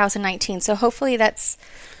 2019, so hopefully that's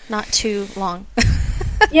not too long.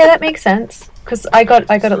 Yeah, that makes sense. Because I got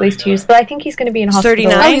at least 2 years, but I think he's going to be in He's hospital.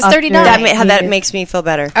 39? Oh, he's after 39. That years. makes me feel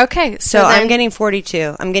better. Okay, So then- I'm getting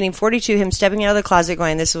 42. I'm getting 42. Him stepping out of the closet,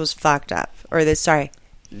 going, "This was fucked up," or "This." Sorry,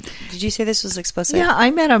 did you say this was explicit? Yeah,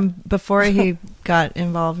 I met him before he got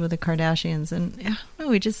involved with the Kardashians, and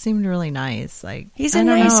he just seemed really nice. Like He's I a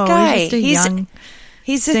don't nice know, guy. He's just a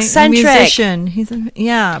He's young eccentric. musician.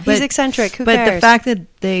 But eccentric. Who but cares? the fact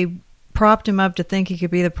that they propped him up to think he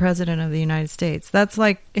could be the president of the United States, that's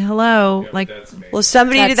like hello, like Well,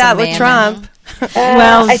 somebody That's did that a with man. Trump.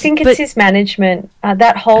 Well, I think it's his management.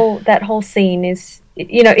 That whole scene is,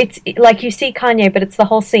 it's like you see Kanye, but it's the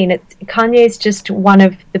whole scene. Kanye is just one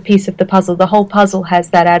of the piece of the puzzle. The whole puzzle has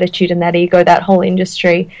that attitude and that ego. That whole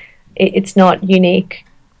industry, it's not unique.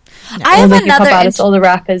 I have another artists, all the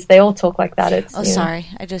rappers, they all talk like that. Sorry,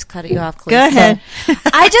 I just cut you off. Go ahead.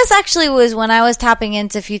 I just actually when I was tapping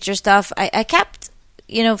into future stuff, I kept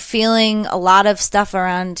feeling a lot of stuff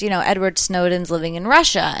around, Edward Snowden's living in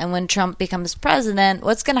Russia. And when Trump becomes president,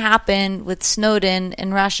 what's going to happen with Snowden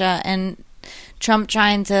in Russia and Trump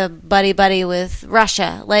trying to buddy with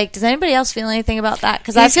Russia? Like, does anybody else feel anything about that?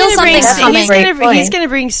 Because I feel something's coming. He's going to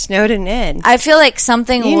bring Snowden in. I feel like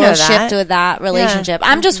something will shift with that relationship. Yeah.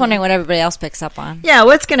 I'm just wondering what everybody else picks up on. Yeah,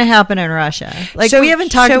 what's going to happen in Russia? Like, we haven't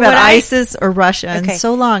talked about ISIS or Russia in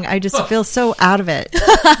so long. I just feel so out of it.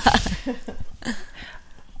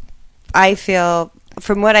 I feel,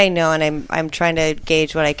 from what I know, and I'm trying to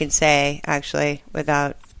gauge what I can say, actually,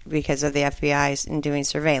 because of the FBI in doing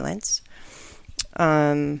surveillance.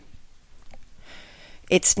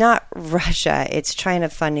 It's not Russia. It's China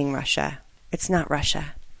funding Russia. It's not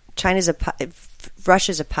Russia.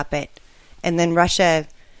 Russia's a puppet, and then Russia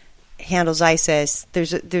handles ISIS.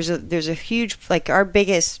 There's a huge, like, our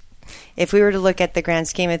biggest. If we were to look at the grand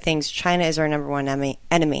scheme of things, China is our number one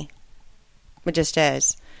enemy. It just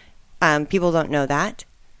is. People don't know that.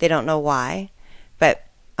 They don't know why, but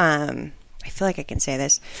I feel like I can say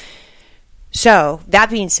this. So that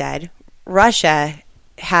being said, Russia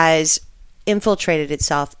has infiltrated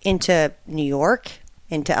itself into New York,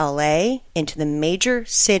 into LA, into the major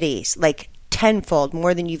cities, like tenfold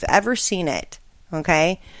more than you've ever seen it,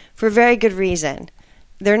 okay? For very good reason.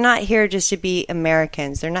 They're not here just to be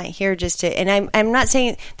Americans. They're not here just to, and I'm not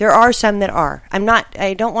saying, there are some that are.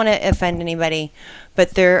 I don't want to offend anybody,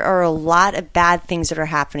 but there are a lot of bad things that are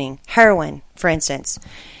happening. Heroin, for instance.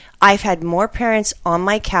 I've had more parents on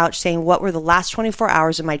my couch saying, what were the last 24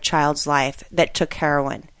 hours of my child's life that took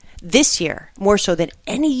heroin? This year, more so than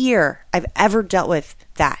any year I've ever dealt with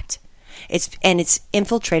that. It's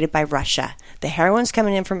infiltrated by Russia. The heroin's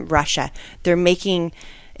coming in from Russia. They're making,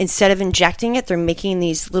 instead of injecting it, they're making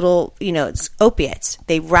these little, it's opiates.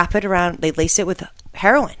 They wrap it around, they lace it with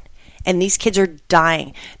heroin. And these kids are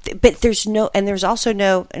dying. But there's also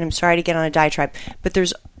no, and I'm sorry to get on a diatribe, but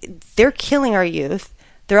they're killing our youth.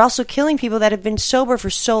 They're also killing people that have been sober for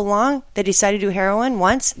so long, they decide to do heroin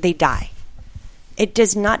once, they die. It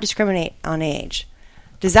does not discriminate on age.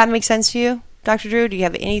 Does that make sense to you, Dr. Drew? Do you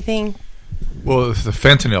have anything? Well, the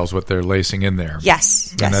fentanyl is what they're lacing in there.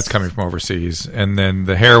 Yes. And that's coming from overseas. And then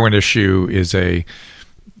the heroin issue is a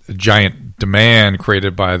giant demand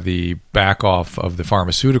created by the back off of the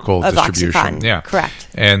pharmaceutical distribution. Oxycontin. Yeah. Correct.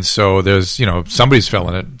 And so there's, somebody's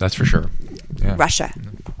filling it, that's for sure. Yeah. Russia.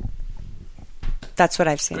 That's what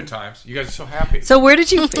I've seen. Good times. You guys are so happy. So where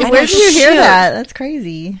did you hear that? That's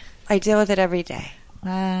crazy. I deal with it every day.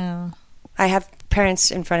 Wow. I have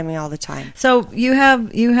parents in front of me all the time. So you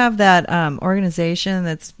have that organization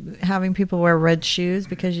that's having people wear red shoes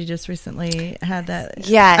because you just recently had that.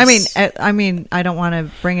 Yes. I mean, I don't want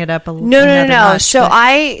to bring it up a little. No. Notch,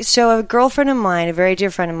 So a girlfriend of mine, a very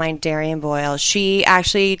dear friend of mine, Darian Boyle, she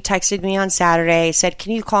actually texted me on Saturday, said,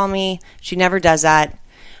 "Can you call me?" She never does that.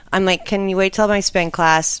 I'm like, "Can you wait till my spin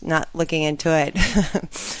class?" Not looking into it.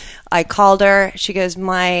 I called her. She goes,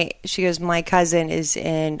 my cousin is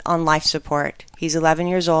on life support. He's 11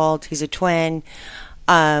 years old. He's a twin.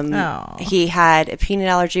 He had a peanut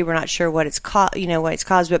allergy. We're not sure what it's called. What it's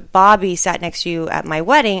caused. But Bobby sat next to you at my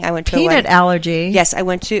wedding. I went to peanut allergy. Yes, I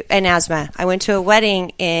went to an asthma. I went to a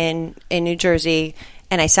wedding in New Jersey,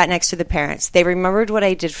 and I sat next to the parents. They remembered what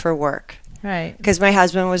I did for work, right? Because my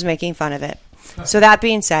husband was making fun of it. So that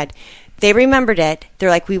being said, they remembered it.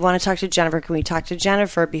 They're like, "We want to talk to Jennifer. Can we talk to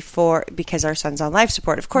Jennifer because our son's on life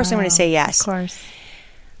support?" Of course, I'm going to say yes. Of course.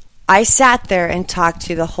 I sat there and talked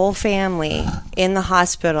to the whole family in the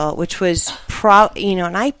hospital, which was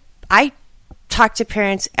and I talk to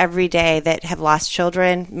parents every day that have lost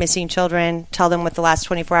children, missing children, tell them what the last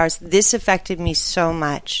 24 hours. This affected me so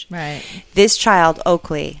much. Right. This child,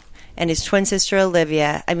 Oakley, and his twin sister,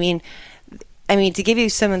 Olivia, I mean, to give you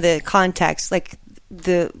some of the context, like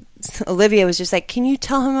Olivia was just like, "Can you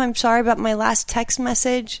tell him I'm sorry about my last text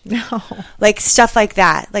message?" No. Like stuff like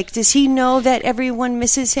that. Like, does he know that everyone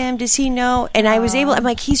misses him? Does he know? And I was I'm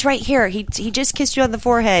like, "He's right here. He just kissed you on the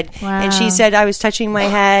forehead." Wow. And she said I was touching my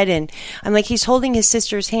head, and I'm like, "He's holding his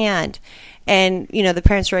sister's hand." And the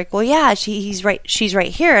parents were like, "Well, yeah, he's right. She's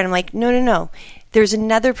right here." And I'm like, No. There's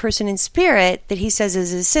another person in spirit that he says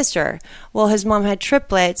is his sister. Well, his mom had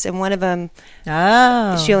triplets, and one of them,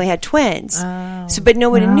 she only had twins. Oh. So, but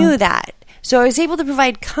nobody knew that. So I was able to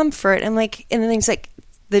provide comfort. I'm like, and then things like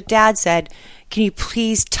the dad said, can you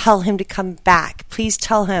please tell him to come back? Please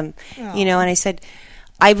tell him, you know, and I said,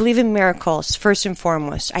 I believe in miracles, first and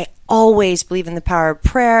foremost. I always believe in the power of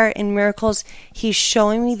prayer and miracles. He's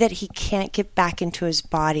showing me that he can't get back into his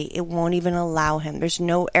body. It won't even allow him. There's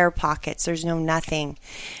no air pockets. There's no nothing.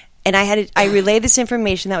 And I relayed this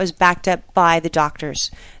information that was backed up by the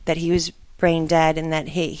doctors, that he was brain dead and that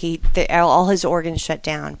all his organs shut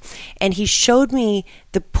down. And he showed me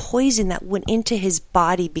the poison that went into his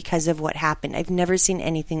body because of what happened. I've never seen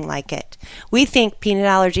anything like it. We think peanut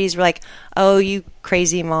allergies, we're like, oh, you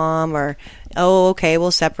crazy mom, or, oh, okay, we'll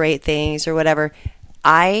separate things or whatever.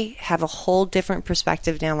 I have a whole different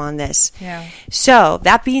perspective now on this. Yeah. So,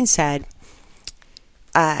 that being said,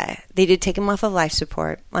 they did take him off of life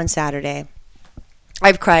support on Saturday.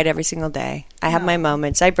 I've cried every single day. I have my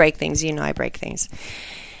moments. I break things. You know I break things.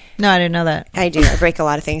 No, I didn't know that. I do. I break a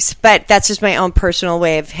lot of things. But that's just my own personal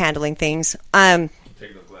way of handling things. Take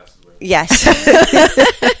those glasses away. Yes.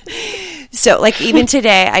 So, like, even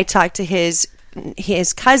today, I talked to his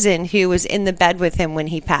cousin who was in the bed with him when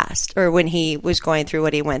he passed, or when he was going through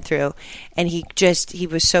what he went through. And he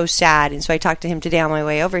was so sad. And so I talked to him today on my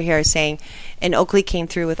way over here saying, and Oakley came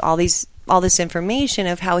through with all this information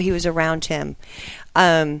of how he was around him.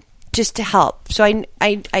 Just to help. So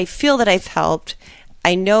I feel that I've helped.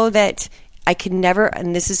 I know that I can never,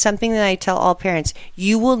 and this is something that I tell all parents,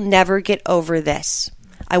 you will never get over this.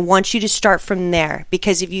 I want you to start from there,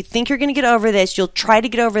 because if you think you're going to get over this, you'll try to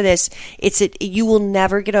get over this. You will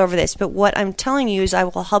never get over this. But what I'm telling you is I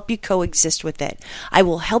will help you coexist with it. I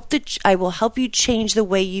will help you change the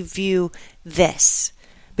way you view this.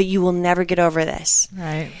 But you will never get over this.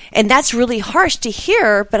 Right. And that's really harsh to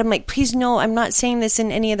hear, but I'm like, please no, I'm not saying this in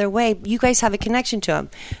any other way. You guys have a connection to him.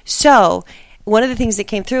 So one of the things that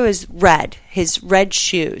came through is his red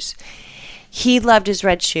shoes. He loved his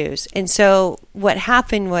red shoes. And so what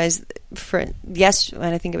happened was, and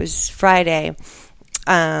I think it was Friday,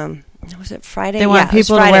 was it Friday? They want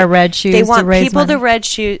people to wear red shoes. They want to raise people money.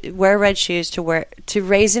 to wear red shoes to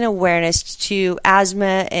raise an awareness to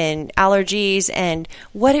asthma and allergies and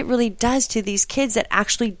what it really does to these kids that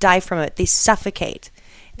actually die from it. They suffocate.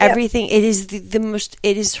 Yep. Everything. It is the most.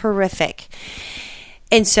 It is horrific.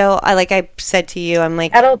 And so, I said to you, I'm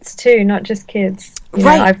like, adults too, not just kids.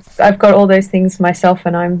 Right. I've got all those things myself,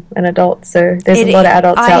 and I'm an adult, so there's a lot of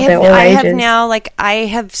adults out there, all ages. I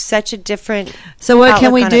have such a different. So what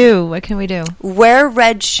can we do? What can we do? Wear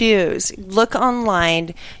red shoes. Look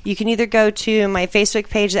online. You can either go to my Facebook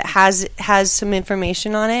page that has some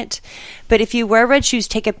information on it, but if you wear red shoes,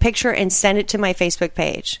 take a picture and send it to my Facebook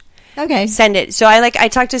page. Okay. Send it. So I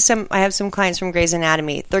talked to I have some clients from Grey's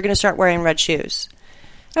Anatomy. They're going to start wearing red shoes.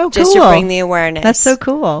 Oh, cool. Just to bring the awareness. That's so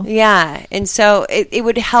cool. Yeah. And so it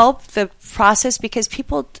would help the process because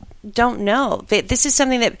people don't know. This is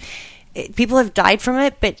something that people have died from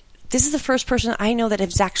it, but this is the first person I know that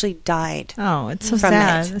has actually died. Oh, it's so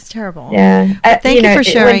sad. It's terrible. Yeah. Thank you for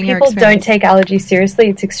sharing your experience. When people don't take allergies seriously,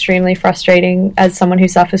 it's extremely frustrating as someone who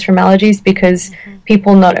suffers from allergies because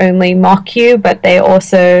people not only mock you, but they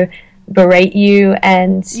also berate you,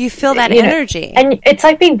 and you feel that energy, and it's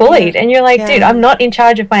like being bullied, and you're like, dude, I'm not in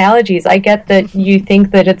charge of my allergies. I get that you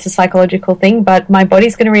think that it's a psychological thing, but my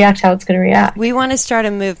body's going to react how it's going to react. We want to start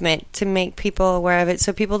a movement to make people aware of it,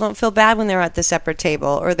 so people don't feel bad when they're at the separate table,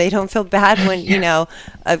 or they don't feel bad when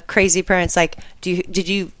a crazy parent's like, did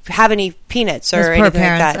you have any peanuts or those anything poor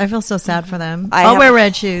parents. like that? I feel so sad for them. I'll wear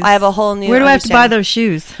red shoes. I have a whole new. Where do I have to buy those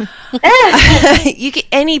shoes? You can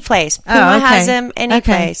any place. Puma has them. Any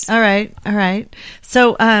place. All right.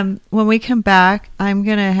 So when we come back, I'm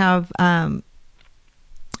going to have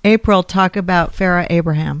April talk about Farrah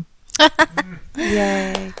Abraham.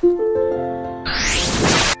 Yay.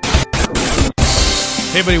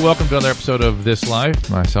 Hey, everybody, welcome to another episode of This Life.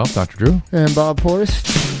 Myself, Dr. Drew. And Bob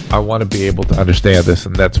Forrest. I want to be able to understand this,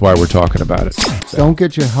 and that's why we're talking about it. So. Don't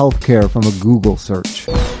get your health care from a Google search.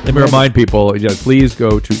 Let me remind people, please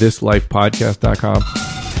go to thislifepodcast.com.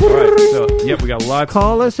 All right, so, we got lots.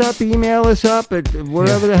 Call us up, email us up at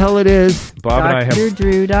wherever the hell it is. Bob and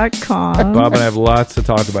DrDrew.com. Bob and I have lots to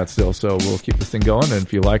talk about still, so we'll keep this thing going, and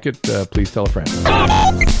if you like it, please tell a friend.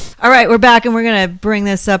 All right, we're back, and we're going to bring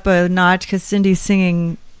this up a notch because Cindy's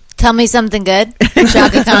singing Tell Me Something Good,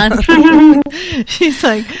 Shaka Khan. She's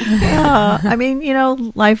like,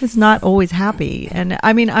 life is not always happy. And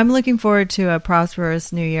I'm looking forward to a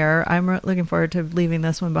prosperous new year. I'm looking forward to leaving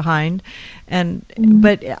this one behind.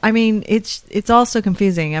 But it's also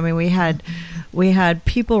confusing. I mean, we had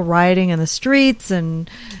people rioting in the streets and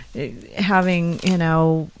having,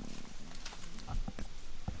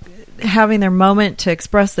 having their moment to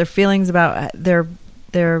express their feelings about their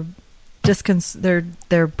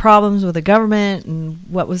problems with the government and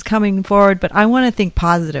what was coming forward. But I want to think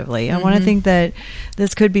positively. I want to think that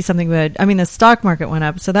this could be something good. I mean, the stock market went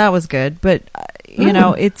up, so that was good. But you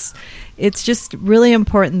know, it's just really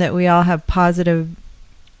important that we all have positive,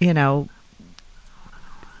 you know,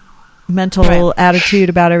 mental attitude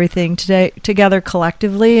about everything together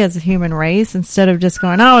collectively as a human race, instead of just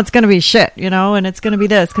going, oh, it's going to be shit, you know, and it's going to be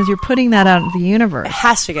this, because you're putting that out into the universe. It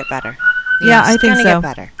has to get better. Yeah, I think so. Get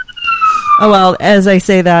better. Oh, well, as I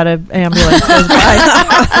say that, an ambulance goes by.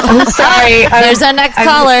 I'm sorry. There's our next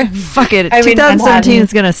caller. Fuck it. I'm in 2017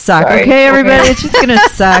 is going to suck. Sorry. Okay, everybody? It's just going to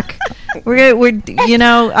suck. We're, you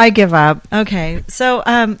know, I give up. Okay. So,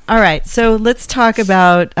 all right. So let's talk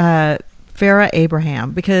about Farrah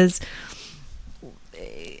Abraham, because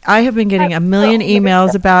I have been getting a million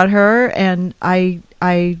emails about her, and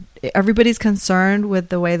everybody's concerned with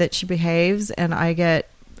the way that she behaves, and I get,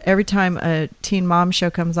 every time a Teen Mom show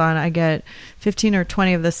comes on, I get 15 or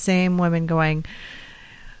 20 of the same women going,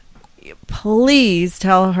 please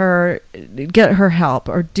tell her, get her help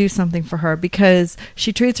or do something for her, because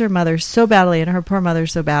she treats her mother so badly, and her poor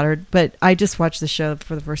mother's so battered. But I just watched the show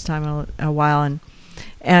for the first time in a while,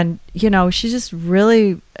 and you know, she's just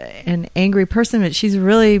really an angry person, but she's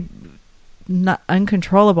really not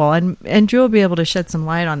uncontrollable. And Drew will be able to shed some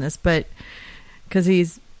light on this, but because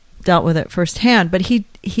he's dealt with it firsthand. But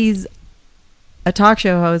he's a talk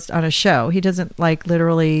show host on a show. He doesn't like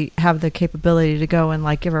literally have the capability to go and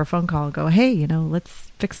like give her a phone call and go, hey, you know, let's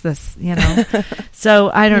fix this, you know.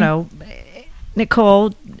 So I don't know,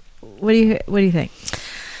 Nicole, what do you think?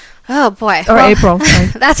 Oh boy. Or April. Sorry.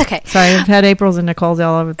 That's okay. Sorry, I've had Aprils and Nicoles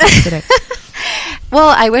all over the place today. Well,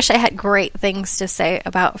 I wish I had great things to say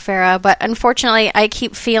about Farrah, but unfortunately, I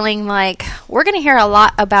keep feeling like we're going to hear a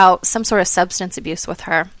lot about some sort of substance abuse with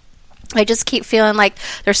her. I just keep feeling like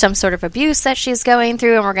there's some sort of abuse that she's going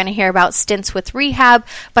through, and we're going to hear about stints with rehab,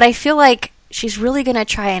 but I feel like she's really going to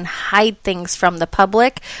try and hide things from the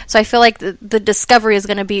public. So I feel like the discovery is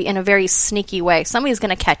going to be in a very sneaky way. Somebody's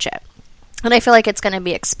going to catch it. And I feel like it's going to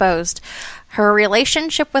be exposed. Her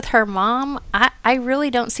relationship with her mom, I really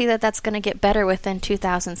don't see that that's going to get better within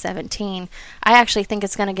 2017. I actually think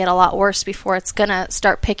it's going to get a lot worse before it's going to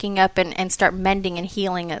start picking up and start mending and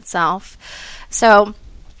healing itself. So,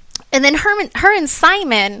 and then her and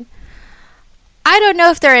Simon, I don't know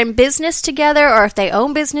if they're in business together or if they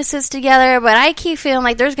own businesses together, but I keep feeling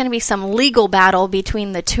like there's going to be some legal battle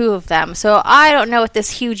between the two of them. So I don't know what this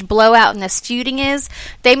huge blowout and this feuding is.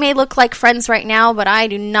 They may look like friends right now, but I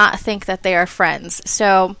do not think that they are friends.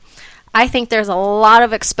 So I think there's a lot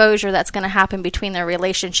of exposure that's going to happen between their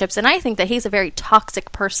relationships, and I think that he's a very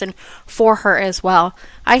toxic person for her as well.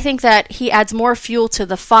 I think that he adds more fuel to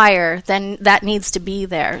the fire than that needs to be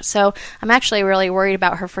there. So I'm actually really worried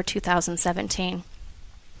about her for 2017.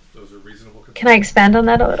 Those are reasonable concerns. Can I expand on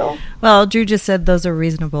that a little? Well, Drew just said those are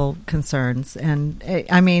reasonable concerns, and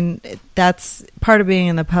I mean, that's part of being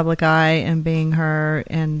in the public eye and being her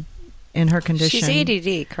and in her condition. She's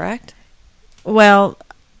ADD, correct? Well,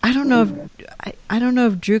 I don't know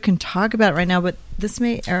if Drew can talk about it right now, but this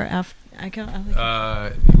may air after.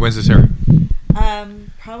 When's this air?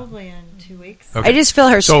 Probably in 2 weeks. Okay. I just feel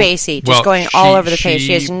her spacey, just going all over the page.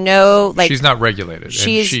 She has no like. She's not regulated. And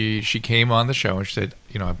she came on the show and she said,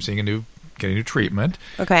 you know, I'm getting a new treatment.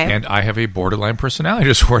 Okay. And I have a borderline personality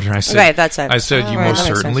disorder. And I said, okay, that's it. I said, you most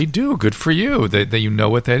certainly do. Good for you that you know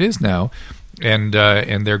what that is now. And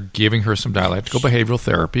they're giving her some dialectical behavioral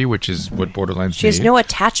therapy, which is what borderlines need. She has no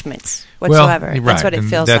attachments whatsoever. Well, right. That's what it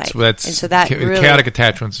feels like. And so that really... chaotic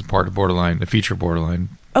attachments is part of borderline, the feature borderline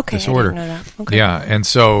disorder. I didn't know that. Okay. Yeah, and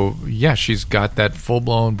so she's got that full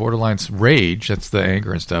blown borderline rage. That's the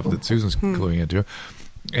anger and stuff that Susan's cluing into.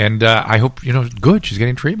 And I hope, good. She's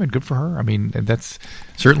getting treatment. Good for her. I mean, that's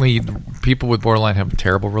certainly people with borderline have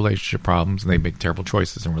terrible relationship problems, and they make terrible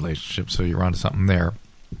choices in relationships. So you're onto something there.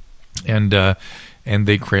 And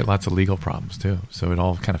they create lots of legal problems too, so it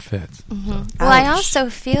all kind of fits. Mm-hmm. So. Well, I also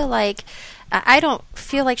feel like I don't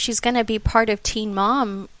feel like she's going to be part of Teen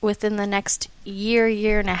Mom within the next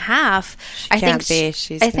year and a half. I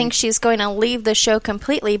think she's going to leave the show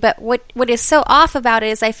completely. But what is so off about it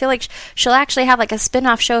is I feel like she'll actually have like a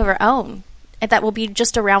spin-off show of her own, and that will be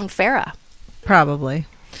just around Farrah. Probably.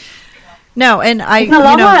 No, and I, In the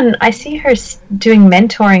long run, I see her doing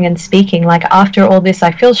mentoring and speaking. Like after all this,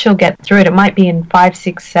 I feel she'll get through it. It might be in 5,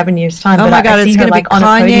 6, 7 years time. Oh but my God, I see it's her, going to like, be on a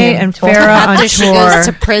Kanye podium and talking. Farrah on After she tour. goes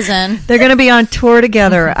to prison. They're going to be on tour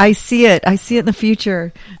together. I see it. I see it in the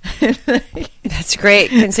future. That's great,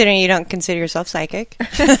 considering you don't consider yourself psychic.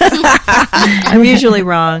 I'm usually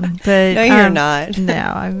wrong, but No, you're not.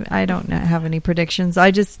 No, I don't have any predictions.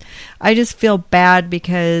 I just feel bad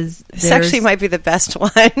because This actually might be the best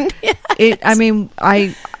one. I mean,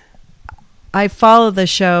 I follow the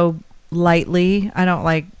show lightly. I don't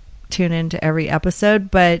like tune into every episode,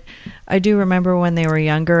 but I do remember when they were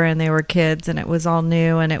younger and they were kids and it was all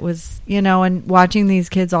new and it was, and watching these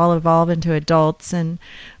kids all evolve into adults and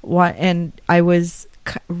I was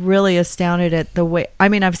really astounded at the way, I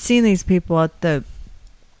mean, I've seen these people at the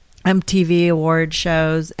MTV award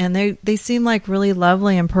shows and they seem like really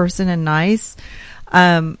lovely in person and nice.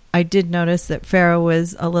 I did notice that Farrah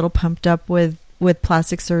was a little pumped up with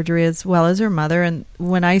plastic surgery as well as her mother. And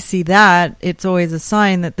when I see that, it's always a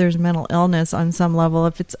sign that there's mental illness on some level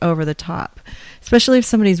if it's over the top, especially if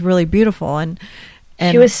somebody's really beautiful. And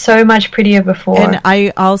she was so much prettier before. And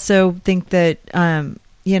I also think that,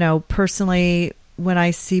 personally, when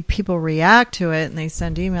I see people react to it and they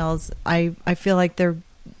send emails, I feel like they're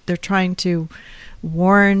trying to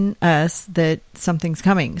warn us that something's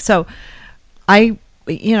coming. So I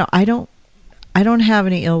don't have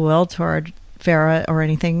any ill will toward Farrah or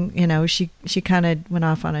anything. She kind of went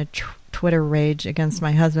off on a Twitter rage against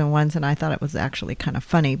my husband once, and I thought it was actually kind of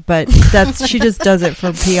funny. But she just does it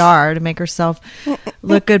for PR to make herself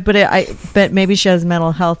look good. But maybe she has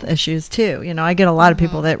mental health issues too. I get a lot of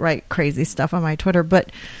people that write crazy stuff on my Twitter.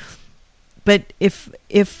 But if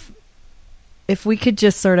we could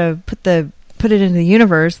just sort of put it into the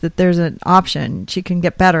universe that there's an option, she can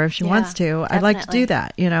get better if she wants to. Definitely. I'd like to do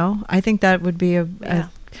that. I think that would be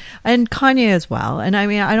and Kanye as well. And I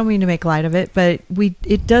mean, I don't mean to make light of it, but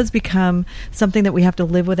it does become something that we have to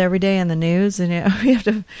live with every day in the news, and we have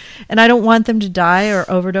to. And I don't want them to die or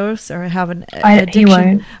overdose or have an addiction. He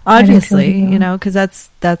won't. Obviously, because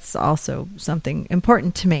that's also something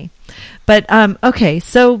important to me. But okay,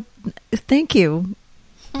 so thank you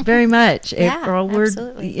very much, April.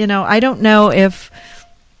 Absolutely. I don't know if.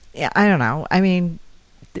 I don't know. I mean,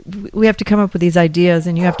 we have to come up with these ideas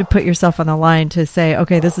and you have to put yourself on the line to say,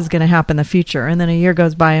 okay, this is going to happen in the future. And then a year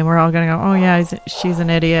goes by and we're all going to go, oh yeah, she's an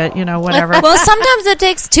idiot, whatever. Well, sometimes it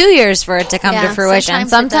takes 2 years for it to come to fruition.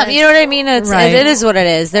 Sometimes you know what I mean? It is what it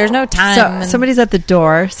is. There's no time. So somebody's at the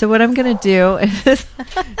door. So what I'm going to do is,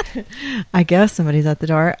 I guess somebody's at the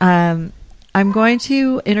door. I'm going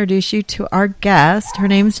to introduce you to our guest. Her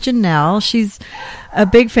name's Janelle. She's a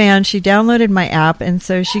big fan. She downloaded my app, and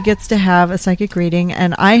so she gets to have a psychic reading.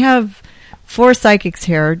 And I have 4 psychics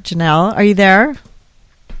here. Janelle, are you there?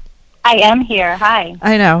 I am here. Hi.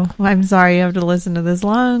 I know. I'm sorry you have to listen to this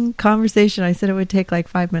long conversation. I said it would take like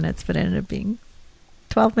 5 minutes, but it ended up being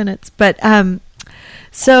 12 minutes. But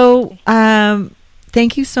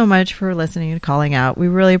thank you so much for listening and calling out. We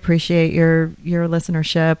really appreciate your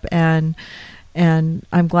listenership, and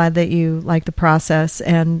I'm glad that you like the process.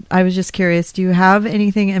 And I was just curious, do you have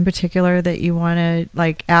anything in particular that you want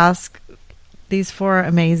to ask these 4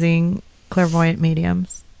 amazing clairvoyant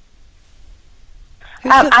mediums?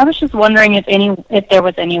 I was just wondering if there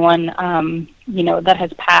was anyone that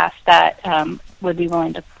has passed that would be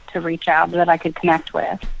willing to reach out that I could connect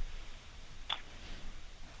with.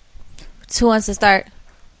 Who wants to start?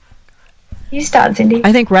 You start, Cindy.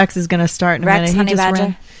 I think Rex is going to start in a minute. Honey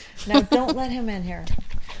Badger. No, don't let him in here.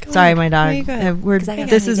 Sorry, my dog.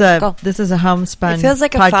 This is a homespun. It feels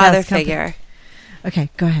like a father figure. Okay,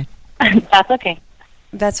 go ahead. That's okay.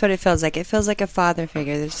 That's what it feels like. It feels like a father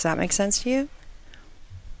figure. Does that make sense to you?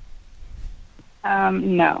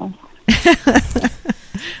 No.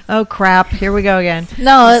 Oh crap! Here we go again.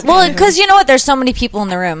 No, well, because you know what? There's so many people in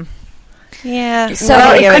the room. Yeah. So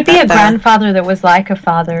it could be a grandfather that was like a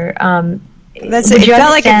father. It felt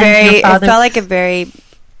like a very,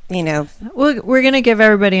 We're going to give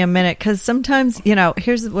everybody a minute because sometimes,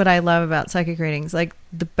 here's what I love about psychic readings. Like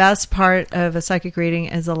the best part of a psychic reading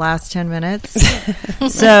is the last 10 minutes.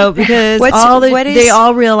 So because they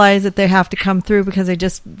all realize that they have to come through because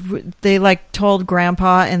they told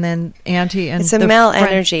grandpa and then auntie and it's a male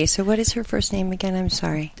energy. So what is her first name again? I'm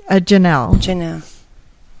sorry. Janelle.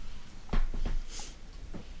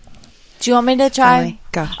 Do you want me to try?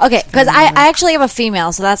 Go. Okay, because I actually have a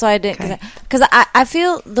female, so that's why I didn't. Because I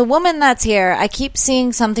feel the woman that's here, I keep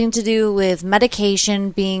seeing something to do with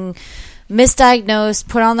medication being misdiagnosed,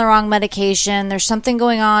 put on the wrong medication. There's something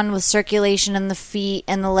going on with circulation in the feet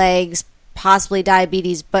and the legs, possibly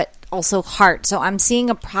diabetes. But also heart. So I'm seeing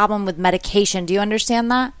a problem with medication. Do you understand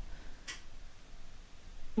that?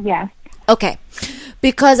 Yes. Okay.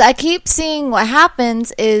 Because I keep seeing what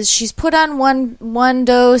happens is she's put on one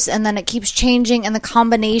dose and then it keeps changing and the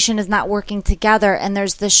combination is not working together and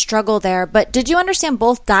there's this struggle there. But did you understand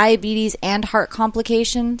both diabetes and heart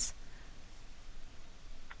complications?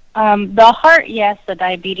 The heart, yes. The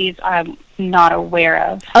diabetes, I'm not aware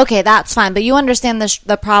of. Okay, that's fine. But you understand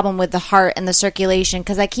the problem with the heart and the circulation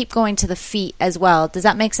because I keep going to the feet as well. Does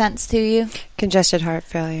that make sense to you? Congested heart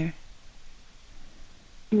failure.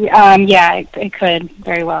 Yeah, it could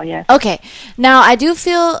very well, yes. Okay. Now, I do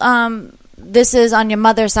feel this is on your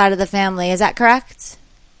mother's side of the family. Is that correct?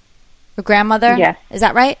 Your grandmother? Yes. Is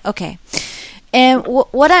that right? Okay. And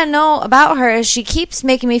what I know about her is she keeps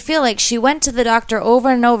making me feel like she went to the doctor over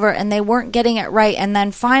and over and they weren't getting it right. And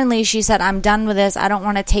then finally she said, I'm done with this. I don't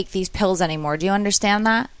want to take these pills anymore. Do you understand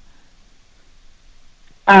that?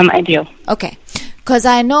 I do. Okay. Because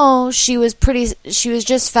I know she was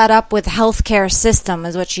just fed up with healthcare system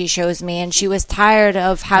is what she shows me. And she was tired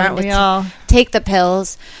of having to take the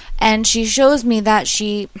pills. And she shows me that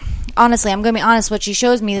honestly, I'm going to be honest, what she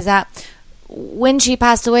shows me is that when she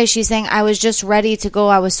passed away, she's saying, I was just ready to go.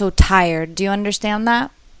 I was so tired. Do you understand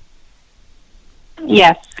that?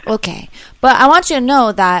 Yes. Okay. But I want you to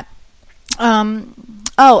know that,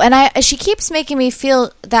 she keeps making me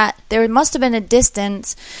feel that there must have been a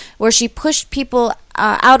distance where she pushed people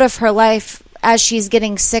out of her life as she's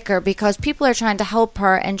getting sicker because people are trying to help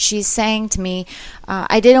her. And she's saying to me,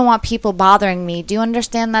 I didn't want people bothering me. Do you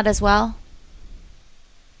understand that as well?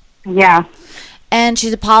 Yeah. And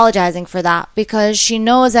she's apologizing for that because she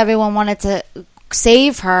knows everyone wanted to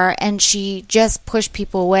save her and she just pushed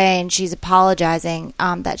people away, and she's apologizing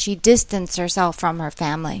that she distanced herself from her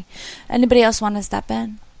family. Anybody else want to step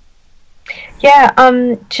in? Yeah,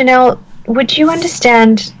 Janelle, would you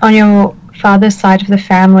understand on your father's side of the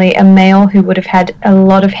family a male who would have had a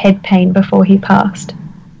lot of head pain before he passed?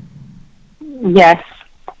 Yes.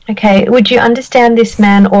 Okay, would you understand this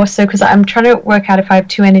man also, because I'm trying to work out if I have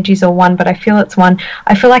two energies or one, but I feel it's one.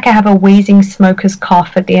 I feel like I have a wheezing smoker's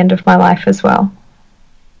cough at the end of my life as well.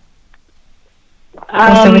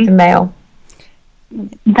 Also with the male.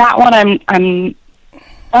 That one I'm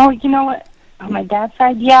oh, you know what? On my dad's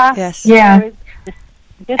side, yeah. Yes. Yeah.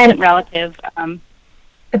 Distant relative.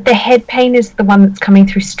 But the head pain is the one that's coming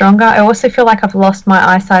through stronger. I also feel like I've lost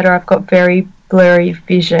my eyesight or I've got very blurry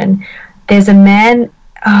vision. There's a man,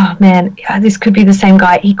 oh man, this could be the same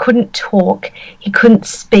guy. He couldn't talk. He couldn't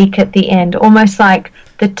speak at the end. Almost like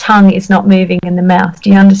the tongue is not moving in the mouth.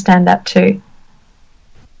 Do you understand that too?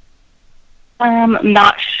 I'm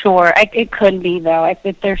not sure. It could be, though.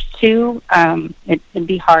 If there's two, it'd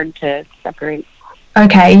be hard to separate.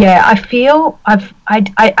 Okay, yeah.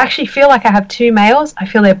 I actually feel like I have two males. I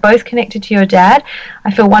feel they're both connected to your dad.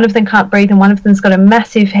 I feel one of them can't breathe and one of them's got a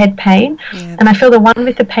massive head pain. Yeah. And I feel the one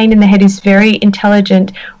with the pain in the head is very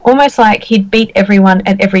intelligent, almost like he'd beat everyone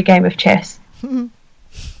at every game of chess. Do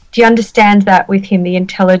you understand that with him, the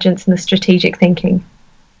intelligence and the strategic thinking?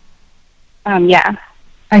 Yeah.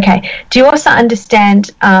 Okay. Do you also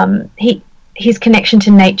understand his connection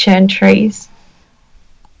to nature and trees?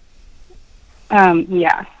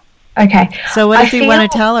 Yeah. Okay. So what does he want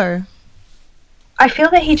to tell her? I feel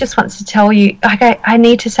that he just wants to tell you, like, I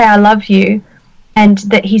need to say I love you, and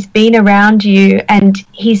that he's been around you, and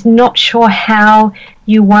he's not sure how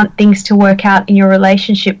you want things to work out in your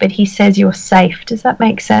relationship, but he says you're safe. Does that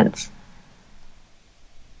make sense?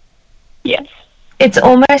 Yes. It's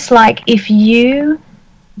almost like if you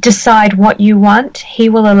decide what you want, he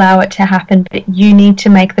will allow it to happen, but you need to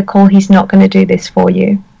make the call. He's not going to do this for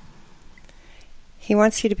you. He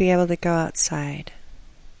wants you to be able to go outside.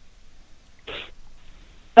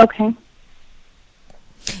 Okay.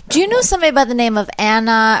 Do you know somebody by the name of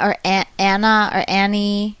Anna or Anna or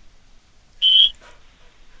Annie?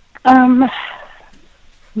 That's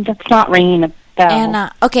not ringing a bell.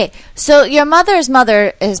 Anna. Okay, so your mother's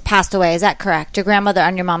mother has passed away. Is that correct? Your grandmother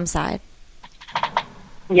on your mom's side.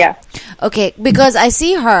 Yeah. Okay, because I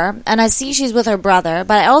see her, and I see she's with her brother,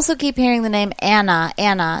 but I also keep hearing the name Anna.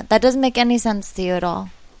 Anna. That doesn't make any sense to you at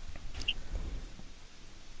all.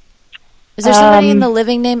 Is there somebody in the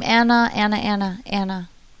living name Anna? Anna?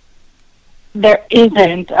 There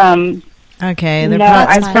isn't. Okay, no,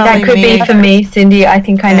 that could be for me, Cindy. I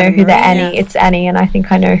think I know who the Annie. It's Annie, and I think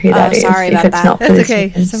I know who that is. Sorry about if it's that. not That's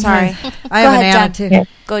okay. Sorry. I have an Anna too. Yeah.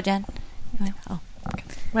 Go, Jen. Oh.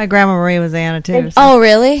 My grandma Marie was Anna too. So Oh,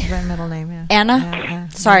 really? her middle name, yeah. Anna? Yeah.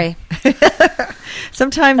 Sorry.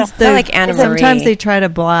 Sometimes sometimes they try to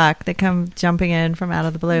block. They come jumping in from out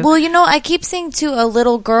of the blue. Well, I keep seeing too a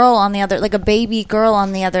little girl on the other, like a baby girl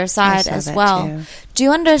on the other side as well. Too. Do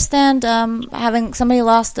you understand having somebody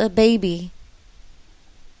lost a baby?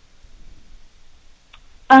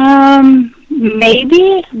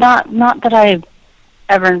 Maybe not that I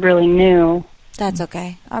ever really knew. That's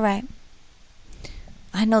okay. All right.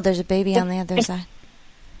 I know there's a baby on the other side.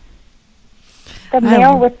 The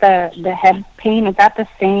male with the head pain, is that the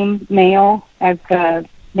same male as the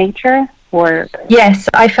nature? Or yes,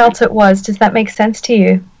 I felt it was. Does that make sense to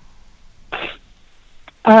you?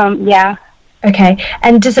 Yeah. Okay.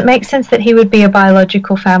 And does it make sense that he would be a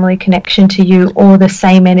biological family connection to you, or the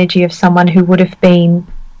same energy of someone who would have been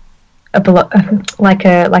like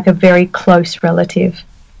a very close relative?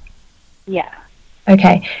 Yeah.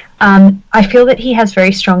 Okay. I feel that he has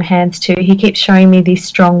very strong hands too. He keeps showing me these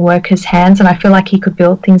strong worker's hands, and I feel like he could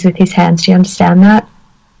build things with his hands. Do you understand that?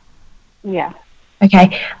 Yeah.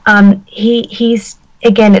 Okay. He's,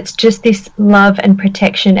 again, it's just this love and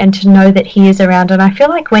protection, and to know that he is around. And I feel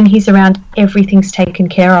like when he's around, everything's taken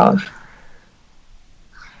care of.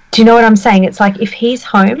 Do you know what I'm saying? It's like if he's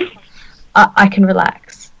home, I can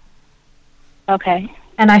relax. Okay.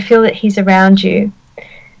 And I feel that he's around you.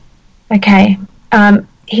 Okay.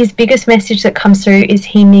 His biggest message that comes through is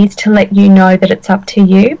he needs to let you know that it's up to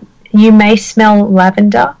you. You may smell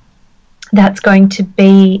lavender. That's going to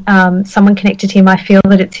be someone connected to him. I feel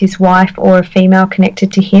that it's his wife or a female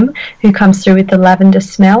connected to him who comes through with the lavender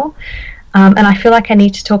smell. And I feel like I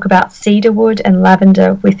need to talk about cedarwood and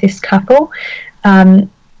lavender with this couple.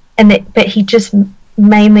 But he just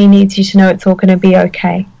mainly needs you to know it's all going to be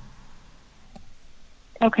okay.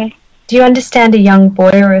 Okay. Do you understand a young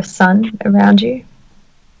boy or a son around you?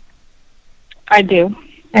 I do.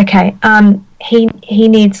 Okay. He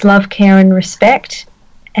needs love, care, and respect,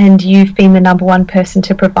 and you've been the number one person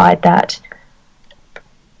to provide that.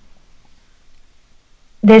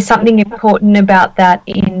 There's something important about that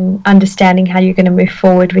in understanding how you're going to move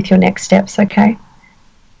forward with your next steps. Okay.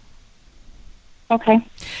 Okay.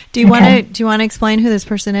 Do you want to explain who this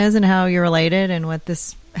person is and how you're related and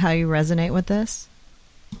how you resonate with this?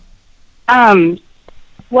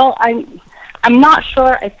 Well, I'm not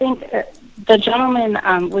sure. I think the gentleman,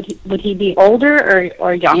 would he be older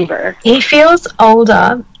or younger? He feels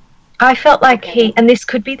older. I felt like and this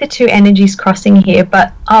could be the two energies crossing here,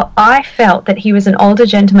 but I felt that he was an older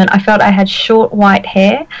gentleman. I felt I had short white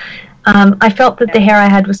hair. I felt that the hair I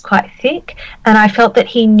had was quite thick, and I felt that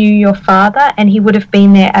he knew your father, and he would have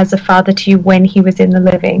been there as a father to you when he was in the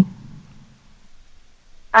living.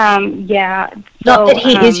 Yeah. Not that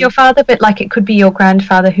he is your father, but like it could be your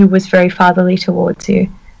grandfather who was very fatherly towards you.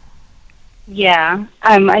 Yeah.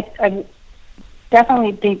 I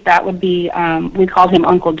definitely think that would be, we called him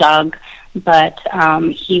Uncle Doug, but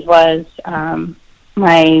he was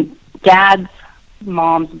my dad's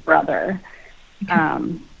mom's brother.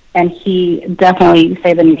 And he definitely,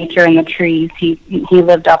 say, the nature and the trees. He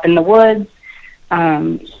lived up in the woods.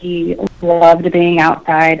 He loved being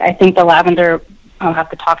outside. I think the lavender, I'll have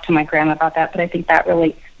to talk to my grandma about that, but I think that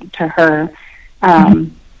relates to her.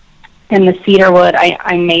 And the cedarwood,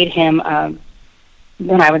 I made him,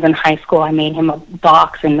 when I was in high school, I made him a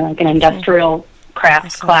box in like an industrial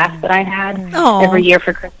crafts class that I had every year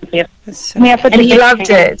for Christmas. And he loved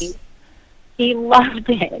it. He loved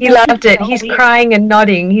it. He loved it. He's crying and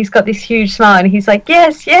nodding. He's got this huge smile, and he's like,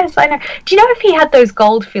 yes, I know. Do you know if he had those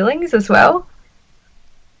gold fillings as well?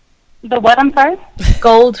 The what, I'm sorry?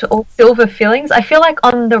 Gold or silver fillings. I feel like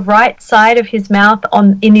on the right side of his mouth,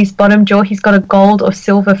 in his bottom jaw, he's got a gold or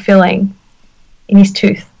silver filling in his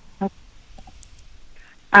tooth.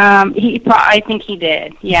 I think he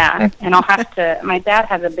did, yeah. Okay. And I'll have to, my dad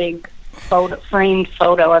has a big framed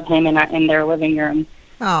photo of him in their living room.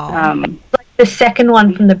 Oh. Like the second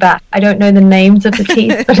one from the back. I don't know the names of the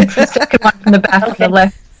teeth, but it's the second one from the back on the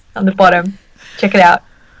left, on the bottom. Check it out.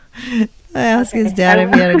 I asked his dad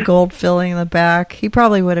if he had a gold filling in the back. He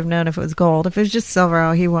probably would have known if it was gold. If it was just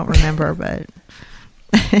silver, he won't remember, but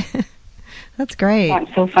that's great.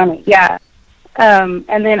 That's so funny. Yeah. And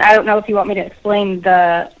then I don't know if you want me to explain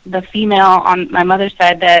the female on my mother's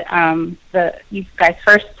side that you guys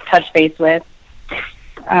first touched base with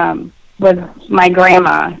was my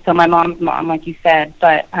grandma, so my mom's mom, like you said.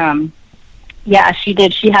 But yeah, she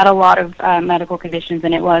did. She had a lot of medical conditions,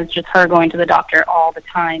 and it was just her going to the doctor all the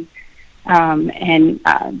time. And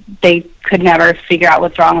they could never figure out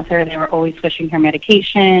what's wrong with her. They were always switching her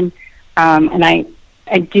medication. And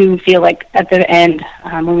I do feel like at the end,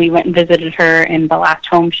 when we went and visited her in the last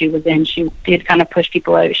home she was in, she did kind of push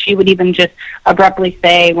people out. She would even just abruptly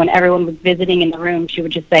say, when everyone was visiting in the room, she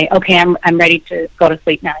would just say, "Okay, I'm ready to go to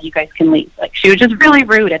sleep now. You guys can leave." Like, she was just really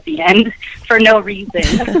rude at the end for no reason.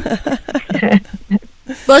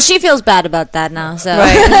 Well, she feels bad about that now, so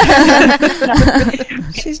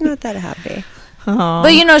she's not that happy. Aww.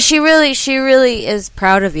 But you know, she really is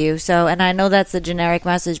proud of you. So, and I know that's a generic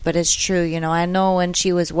message, but it's true. You know, I know when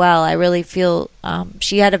she was well, I really feel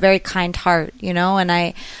she had a very kind heart. You know, and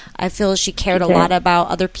I feel she cared a lot about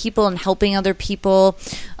other people and helping other people.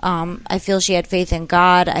 I feel she had faith in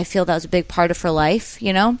God. I feel that was a big part of her life.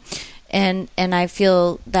 You know. And I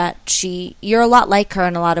feel that you're a lot like her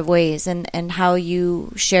in a lot of ways, and how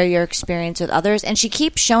you share your experience with others. And she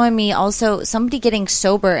keeps showing me also somebody getting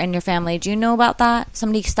sober in your family. Do you know about that?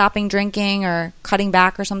 Somebody stopping drinking or cutting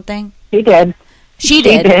back or something? She did. She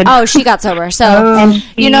did. Oh, she got sober. So,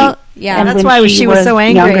 you know, yeah. That's why she was so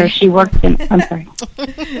angry. Younger, she worked in, I'm sorry.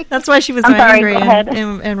 That's why she was so angry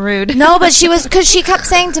and rude. No, but because she kept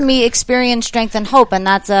saying to me, experience, strength, and hope. And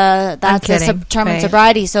that's a term in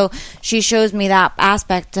sobriety. So she shows me that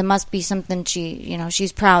aspect. It must be something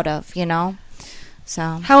she's proud of, you know?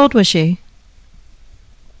 So. How old was she?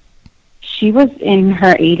 She was in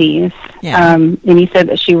her 80s. Yeah. And he said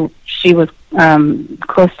that she was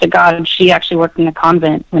close to God. She actually worked in a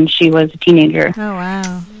convent when she was a teenager. Oh,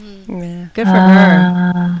 wow. Yeah. Good for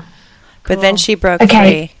her. But then she broke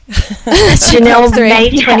free. Janelle, May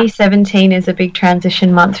 2017 is a big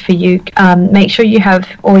transition month for you. Make sure you have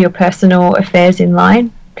all your personal affairs in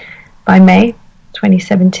line by May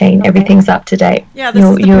 2017. Okay. Everything's up to date. Yeah, this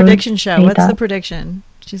is the prediction show. What's the prediction?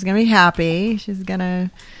 She's going to be happy. She's going to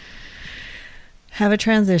have a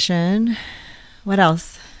transition. What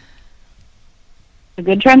else? A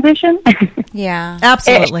good transition? Yeah.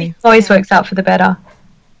 Absolutely. It always works out for the better.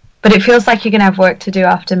 But it feels like you're going to have work to do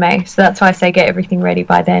after May. So that's why I say get everything ready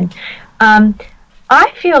by then.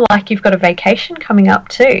 I feel like you've got a vacation coming up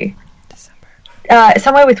too.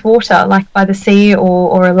 Somewhere with water, like by the sea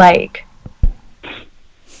or a lake.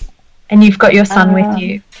 And you've got your son with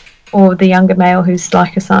you, or the younger male who's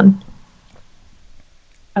like a son.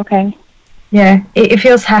 Okay. Yeah, it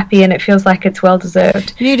feels happy and it feels like it's well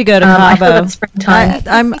deserved. You need to go to Cabo. I feel it's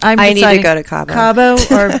springtime. I need to go to Cabo. Cabo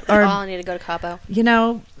or I need to go to Cabo. You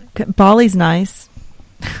know, Bali's nice.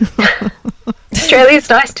 Australia's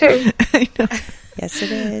nice too. I know. Yes,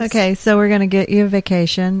 it is. Okay, so we're going to get you a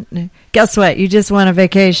vacation. Guess what? You just won a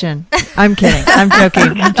vacation. I'm kidding. I'm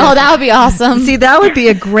joking. Oh, that would be awesome. See, that would be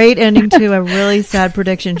a great ending to a really sad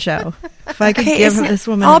prediction show. If I could give this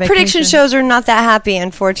woman all a vacation. prediction shows are not that happy,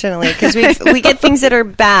 unfortunately, because we get things that are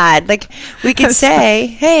bad. Like, we could say,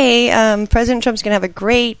 hey, President Trump's going to have a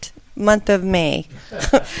great month of May.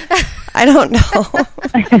 I don't know.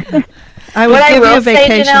 I would give you a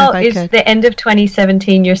vacation say, Janelle, if I is could. the end of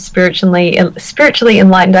 2017 you're spiritually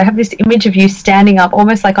enlightened. I have this image of you standing up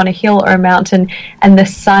almost like on a hill or a mountain, and the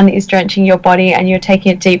sun is drenching your body, and you're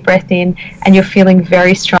taking a deep breath in, and you're feeling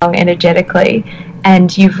very strong energetically. And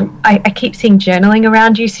I keep seeing journaling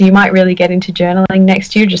around you, so you might really get into journaling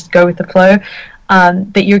next year. Just go with the flow.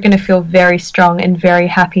 But you're going to feel very strong and very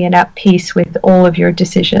happy and at peace with all of your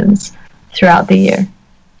decisions throughout the year.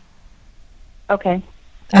 Okay.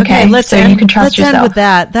 Okay, so you can trust yourself. End with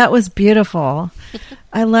that. That was beautiful.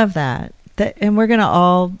 I love that. And we're going to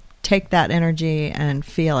all take that energy and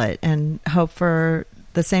feel it and hope for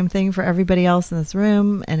the same thing for everybody else in this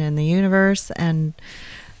room and in the universe. And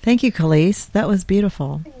thank you, Khalees. That was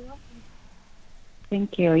beautiful.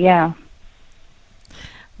 Thank you. Yeah.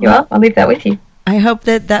 Well, I'll leave that with you. I hope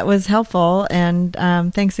that was helpful. And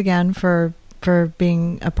thanks again for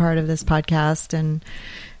being a part of this podcast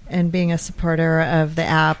and being a supporter of the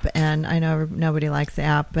app. And I know nobody likes the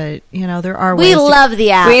app, but there are ways. We love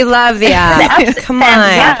the app. We love the app. Come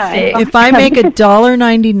on. If I make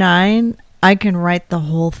 $1.99, I can write the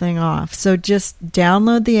whole thing off. So just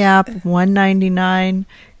download the app, $1.99,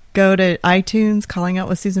 go to iTunes, Calling Out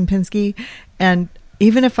with Susan Pinsky, and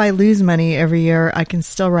even if I lose money every year, I can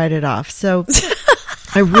still write it off. So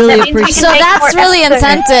I really appreciate. So that's really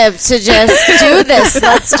incentive to just do this.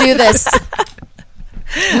 Let's do this.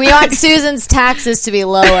 We want Susan's taxes to be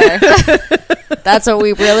lower. That's what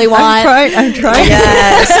we really want. I'm trying.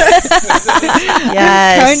 Yes.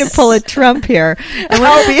 I'm trying to pull a Trump here. It's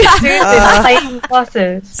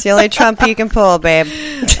the only Trump you can pull, babe.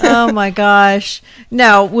 Oh my gosh!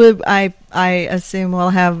 No, I assume we'll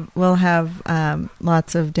have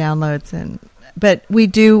lots of downloads but we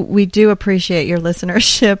do appreciate your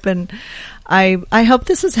listenership, and I hope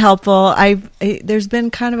this was helpful. There's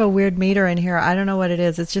been kind of a weird meter in here. I don't know what it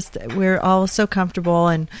is. It's just we're all so comfortable,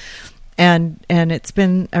 and it's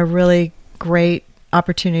been a really great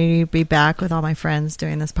opportunity to be back with all my friends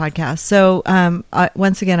doing this podcast. So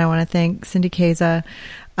once again, I want to thank Cindy Kaza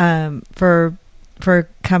for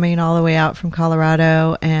coming all the way out from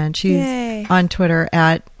Colorado, and she's on Twitter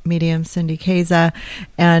at Medium Cindy Kaza,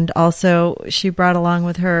 and also she brought along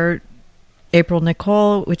with her April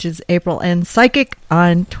Nicole, which is April N Psychic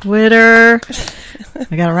on Twitter.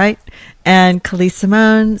 I got it right. And Calise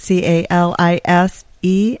Simone,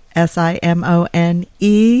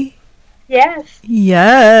 CALISESIMONE.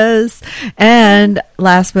 Yes. And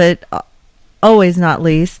last but always not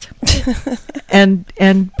least,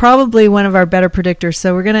 and probably one of our better predictors.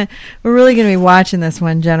 So we're really gonna be watching this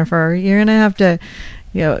one, Jennifer. You're gonna have to,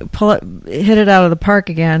 hit it out of the park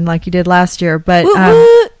again like you did last year. But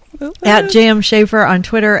at JM Schaefer on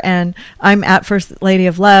Twitter, and I'm at First Lady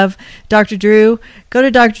of Love. Dr. Drew, go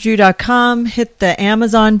to drdrew.com, hit the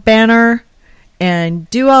Amazon banner, and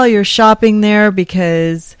do all your shopping there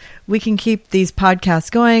because we can keep these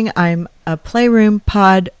podcasts going. I'm a Playroom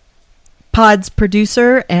Pods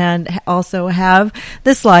producer and also have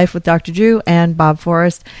This Life with Dr. Drew and Bob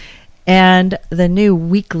Forrest, and the new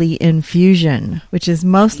Weekly Infusion, which is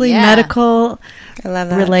mostly medical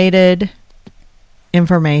related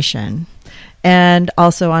information. And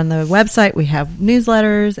also on the website we have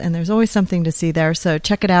newsletters, and there's always something to see there, so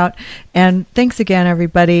check it out. And thanks again,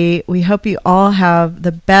 everybody. We hope you all have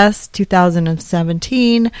the best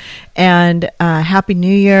 2017 and Happy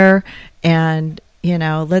New Year. And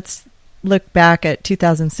let's look back at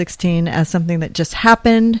 2016 as something that just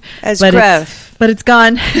happened, but it's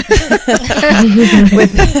gone.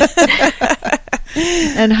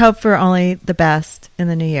 And hope for only the best in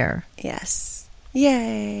the new year. Yes.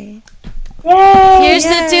 Yay. Here's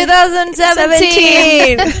to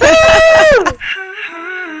 2017.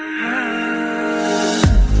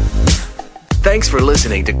 Thanks for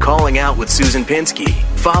listening to Calling Out with Susan Pinsky.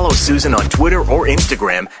 Follow Susan on Twitter or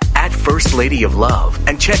Instagram at First Lady of Love.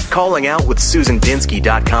 And check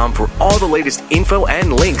callingoutwithsusanpinsky.com for all the latest info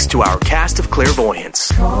and links to our cast of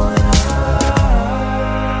clairvoyants.